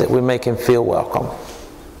important is that we make Him feel welcome.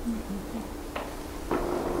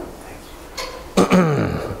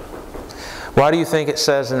 Why do you think it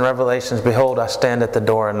says in Revelations, behold, I stand at the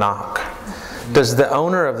door and knock? Does the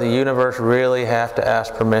owner of the universe really have to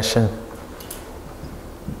ask permission?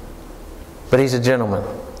 But He's a gentleman.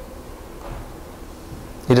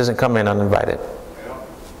 He doesn't come in uninvited.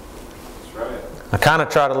 That's right. I kind of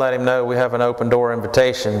try to let Him know we have an open door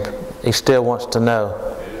invitation. He still wants to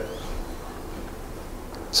know.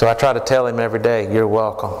 So I try to tell him every day, you're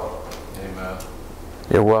welcome. Amen.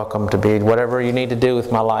 You're welcome to be whatever you need to do with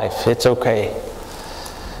my life. It's okay.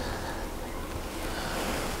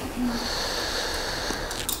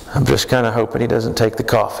 I'm just kind of hoping he doesn't take the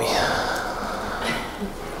coffee.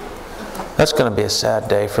 That's going to be a sad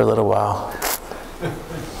day for a little while.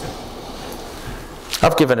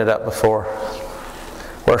 I've given it up before.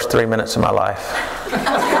 Worst 3 minutes of my life.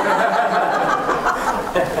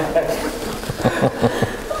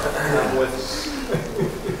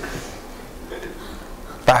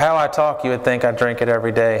 By how I talk, you would think I drink it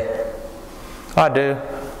every day. I do.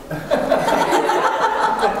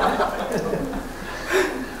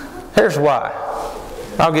 Here's why.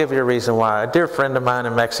 I'll give you a reason why. A dear friend of mine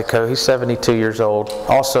in Mexico, he's 72 years old.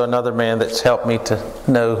 Also another man that's helped me to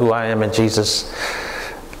know who I am in Jesus.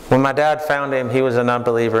 When my dad found him, he was an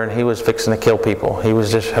unbeliever and he was fixing to kill people. He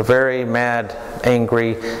was just a very mad,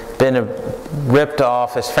 angry, been ripped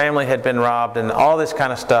off. His family had been robbed and all this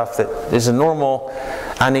kind of stuff that is a normal,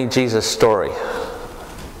 I need Jesus story.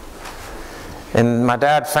 And my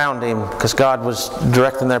dad found him because God was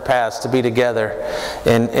directing their paths to be together.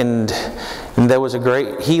 And there was a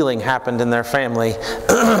great healing happened in their family.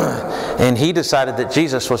 And he decided that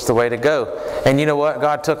Jesus was the way to go. And you know what?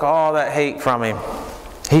 God took all that hate from him.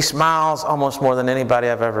 He smiles almost more than anybody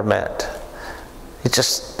I've ever met. He's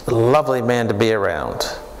just a lovely man to be around.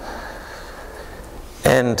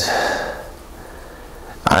 And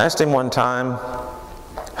I asked him one time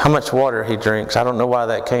how much water he drinks. I don't know why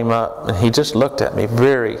that came up. And he just looked at me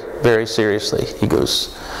very, very seriously. He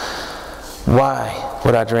goes, why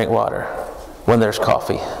would I drink water when there's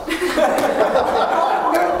coffee?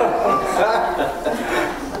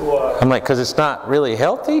 I'm like, because it's not really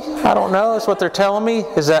healthy? I don't know. That's what they're telling me.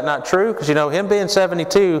 Is that not true? Because, you know, him being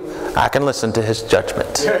 72, I can listen to his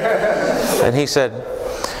judgment. And he said,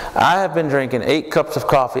 I have been drinking 8 cups of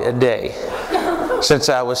coffee a day since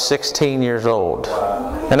I was 16 years old.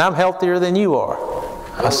 And I'm healthier than you are.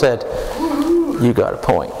 I said, you got a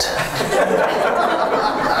point.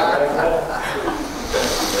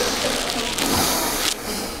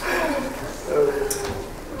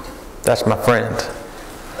 That's my friend.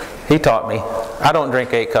 He taught me. I don't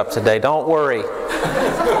drink 8 cups a day. Don't worry.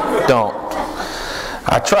 Don't.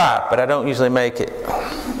 I try, but I don't usually make it.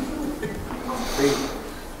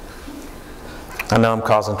 I know I'm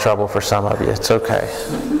causing trouble for some of you. It's okay.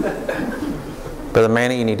 Brother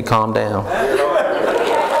Manny, you need to calm down.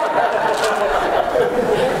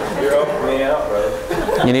 You're helping me out,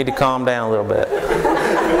 brother. You need to calm down a little bit.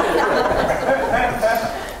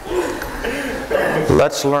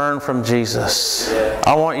 Let's learn from Jesus.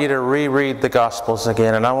 I want you to reread the Gospels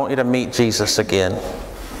again, and I want you to meet Jesus again.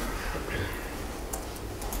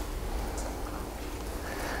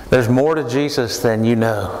 There's more to Jesus than you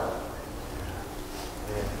know.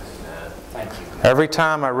 Every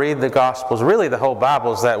time I read the Gospels, really the whole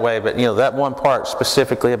Bible is that way, but you know, that one part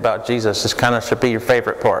specifically about Jesus is kind of should be your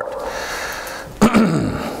favorite part.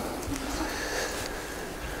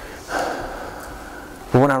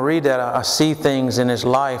 But when I read that, I see things in his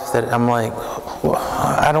life that I'm like, well,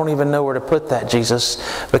 I don't even know where to put that, Jesus.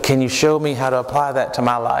 But can you show me how to apply that to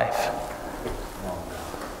my life?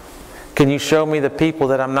 Can you show me the people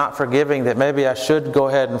that I'm not forgiving that maybe I should go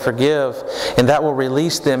ahead and forgive, and that will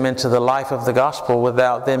release them into the life of the gospel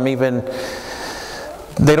without them even,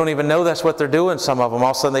 they don't even know that's what they're doing, some of them. All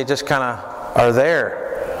of a sudden they just kind of are there.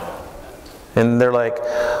 And they're like,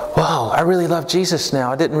 whoa, I really love Jesus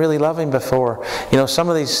now. I didn't really love him before. You know, some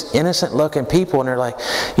of these innocent looking people, and they're like,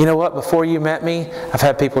 you know what, before you met me, I've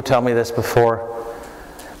had people tell me this before.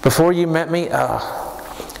 Before you met me,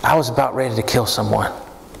 I was about ready to kill someone.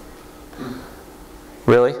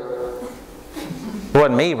 Really? It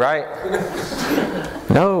wasn't me, right?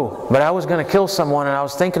 No, but I was going to kill someone, and I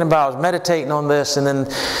was thinking about, I was meditating on this, and then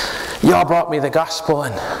y'all brought me the gospel,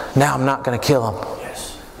 and now I'm not going to kill him.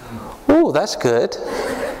 Ooh, that's good.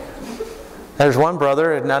 There's one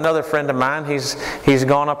brother, another friend of mine, he's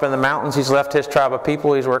gone up in the mountains, he's left his tribe of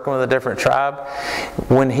people, he's working with a different tribe.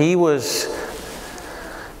 When he was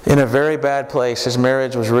in a very bad place, his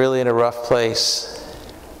marriage was really in a rough place,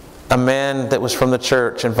 a man that was from the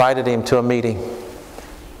church invited him to a meeting.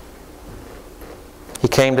 He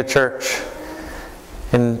came to church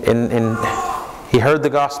and he heard the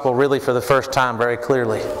gospel really for the first time very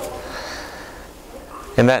clearly.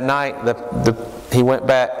 And that night, he went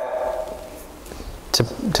back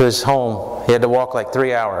to his home. He had to walk like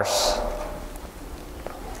 3 hours.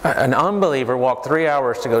 An unbeliever walked 3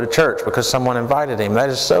 hours to go to church because someone invited him. That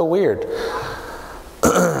is so weird.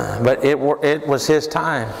 but it was his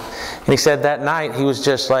time. And he said that night he was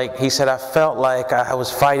just like, he said, I felt like I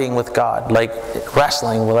was fighting with God, like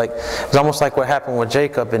wrestling. Like, it was almost like what happened with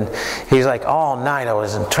Jacob. And he's like, all night I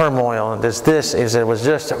was in turmoil. And it was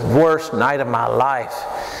just the worst night of my life.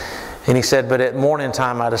 And he said, but at morning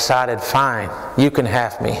time I decided, fine, you can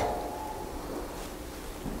have me.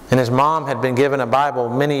 And his mom had been given a Bible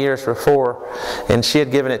many years before, and she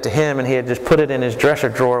had given it to him, and he had just put it in his dresser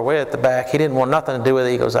drawer way at the back. He didn't want nothing to do with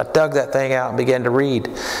it. He goes, I dug that thing out and began to read.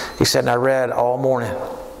 He said, and I read all morning.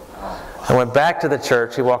 I went back to the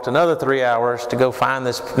church. He walked another 3 hours to go find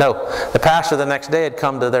this. No, the pastor the next day had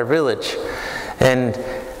come to their village, and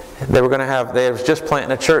they was just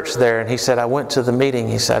planting a church there. And he said, I went to the meeting.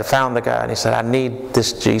 He said, I found the guy, and he said, I need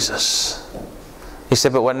this Jesus. He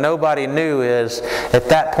said, but what nobody knew is, at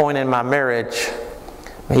that point in my marriage,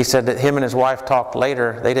 he said that him and his wife talked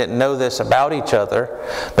later. They didn't know this about each other,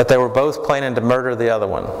 but they were both planning to murder the other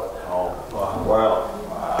one. Oh,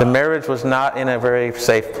 wow. The marriage was not in a very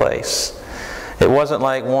safe place. It wasn't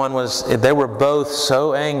like they were both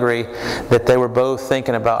so angry that they were both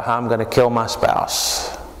thinking about how I'm going to kill my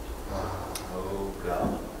spouse. Oh,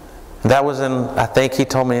 God. That was I think he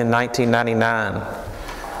told me in 1999.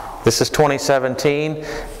 This is 2017.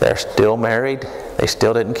 They're still married. They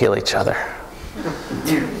still didn't kill each other.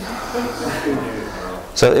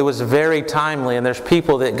 So it was very timely, and there's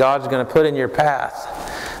people that God's going to put in your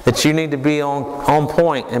path that you need to be on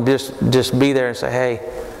point and just be there and say,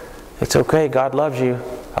 hey, it's okay. God loves you.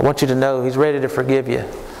 I want you to know He's ready to forgive you.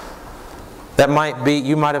 That might be,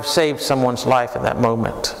 you might have saved someone's life in that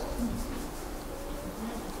moment.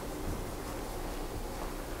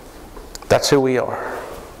 That's who we are.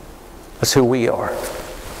 That's who we are.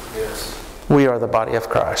 Yes. We are the body of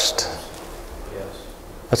Christ. Yes.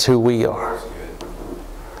 That's who we are.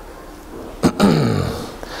 That's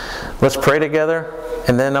good. Let's pray together,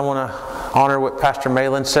 and then I want to honor what Pastor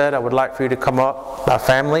Malin said. I would like for you to come up by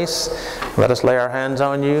families. Let us lay our hands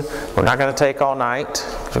on you. We're not going to take all night.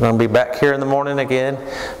 We're going to be back here in the morning again.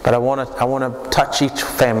 But I want to touch each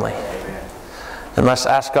family. And let's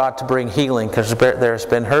ask God to bring healing, because there's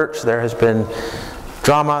been hurts, there has been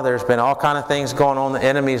drama, there's been all kind of things going on. The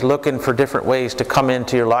enemy's looking for different ways to come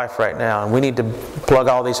into your life right now, and we need to plug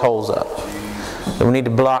all these holes up. And we need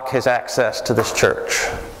to block his access to this church.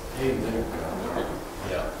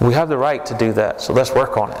 We have the right to do that, so let's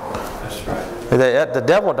work on it. That's right. The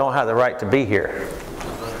devil don't have the right to be here.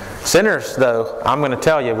 Sinners, though, I'm going to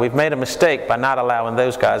tell you, we've made a mistake by not allowing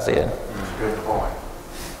those guys in. Good point.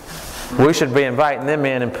 We should be inviting them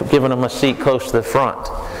in and giving them a seat close to the front.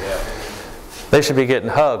 They should be getting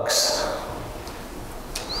hugs.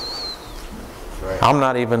 Right. I'm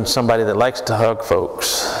not even somebody that likes to hug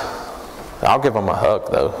folks. I'll give them a hug,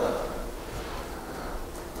 though.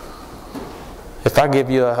 If I give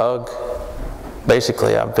you a hug,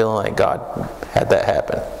 basically I'm feeling like God had that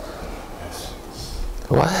happen. Yes.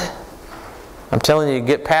 What? I'm telling you,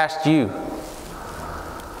 get past you.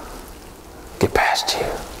 Get past you.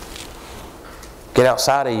 Get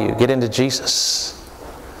outside of you. Get into Jesus.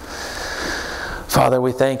 Father,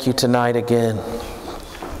 we thank you tonight again.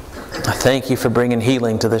 I thank you for bringing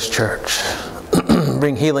healing to this church.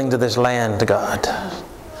 Bring healing to this land, God.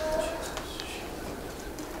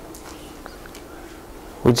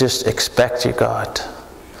 We just expect you, God.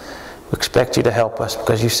 We expect you to help us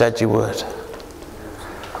because you said you would.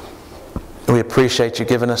 We appreciate you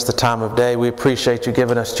giving us the time of day. We appreciate you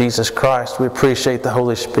giving us Jesus Christ. We appreciate the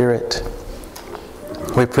Holy Spirit.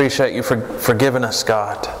 We appreciate you for forgiving us,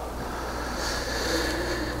 God.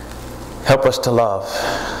 Help us to love.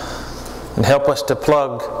 And help us to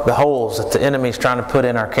plug the holes that the enemy's trying to put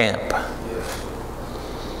in our camp.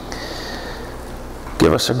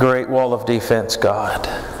 Give us a great wall of defense, God.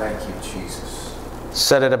 Thank you, Jesus.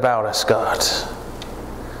 Set it about us, God.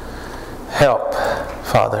 Help,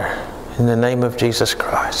 Father, in the name of Jesus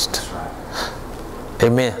Christ. That's right.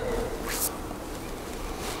 Amen.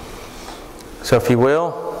 So if you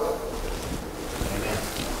will,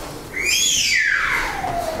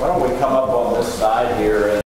 Why don't we come up on this side here and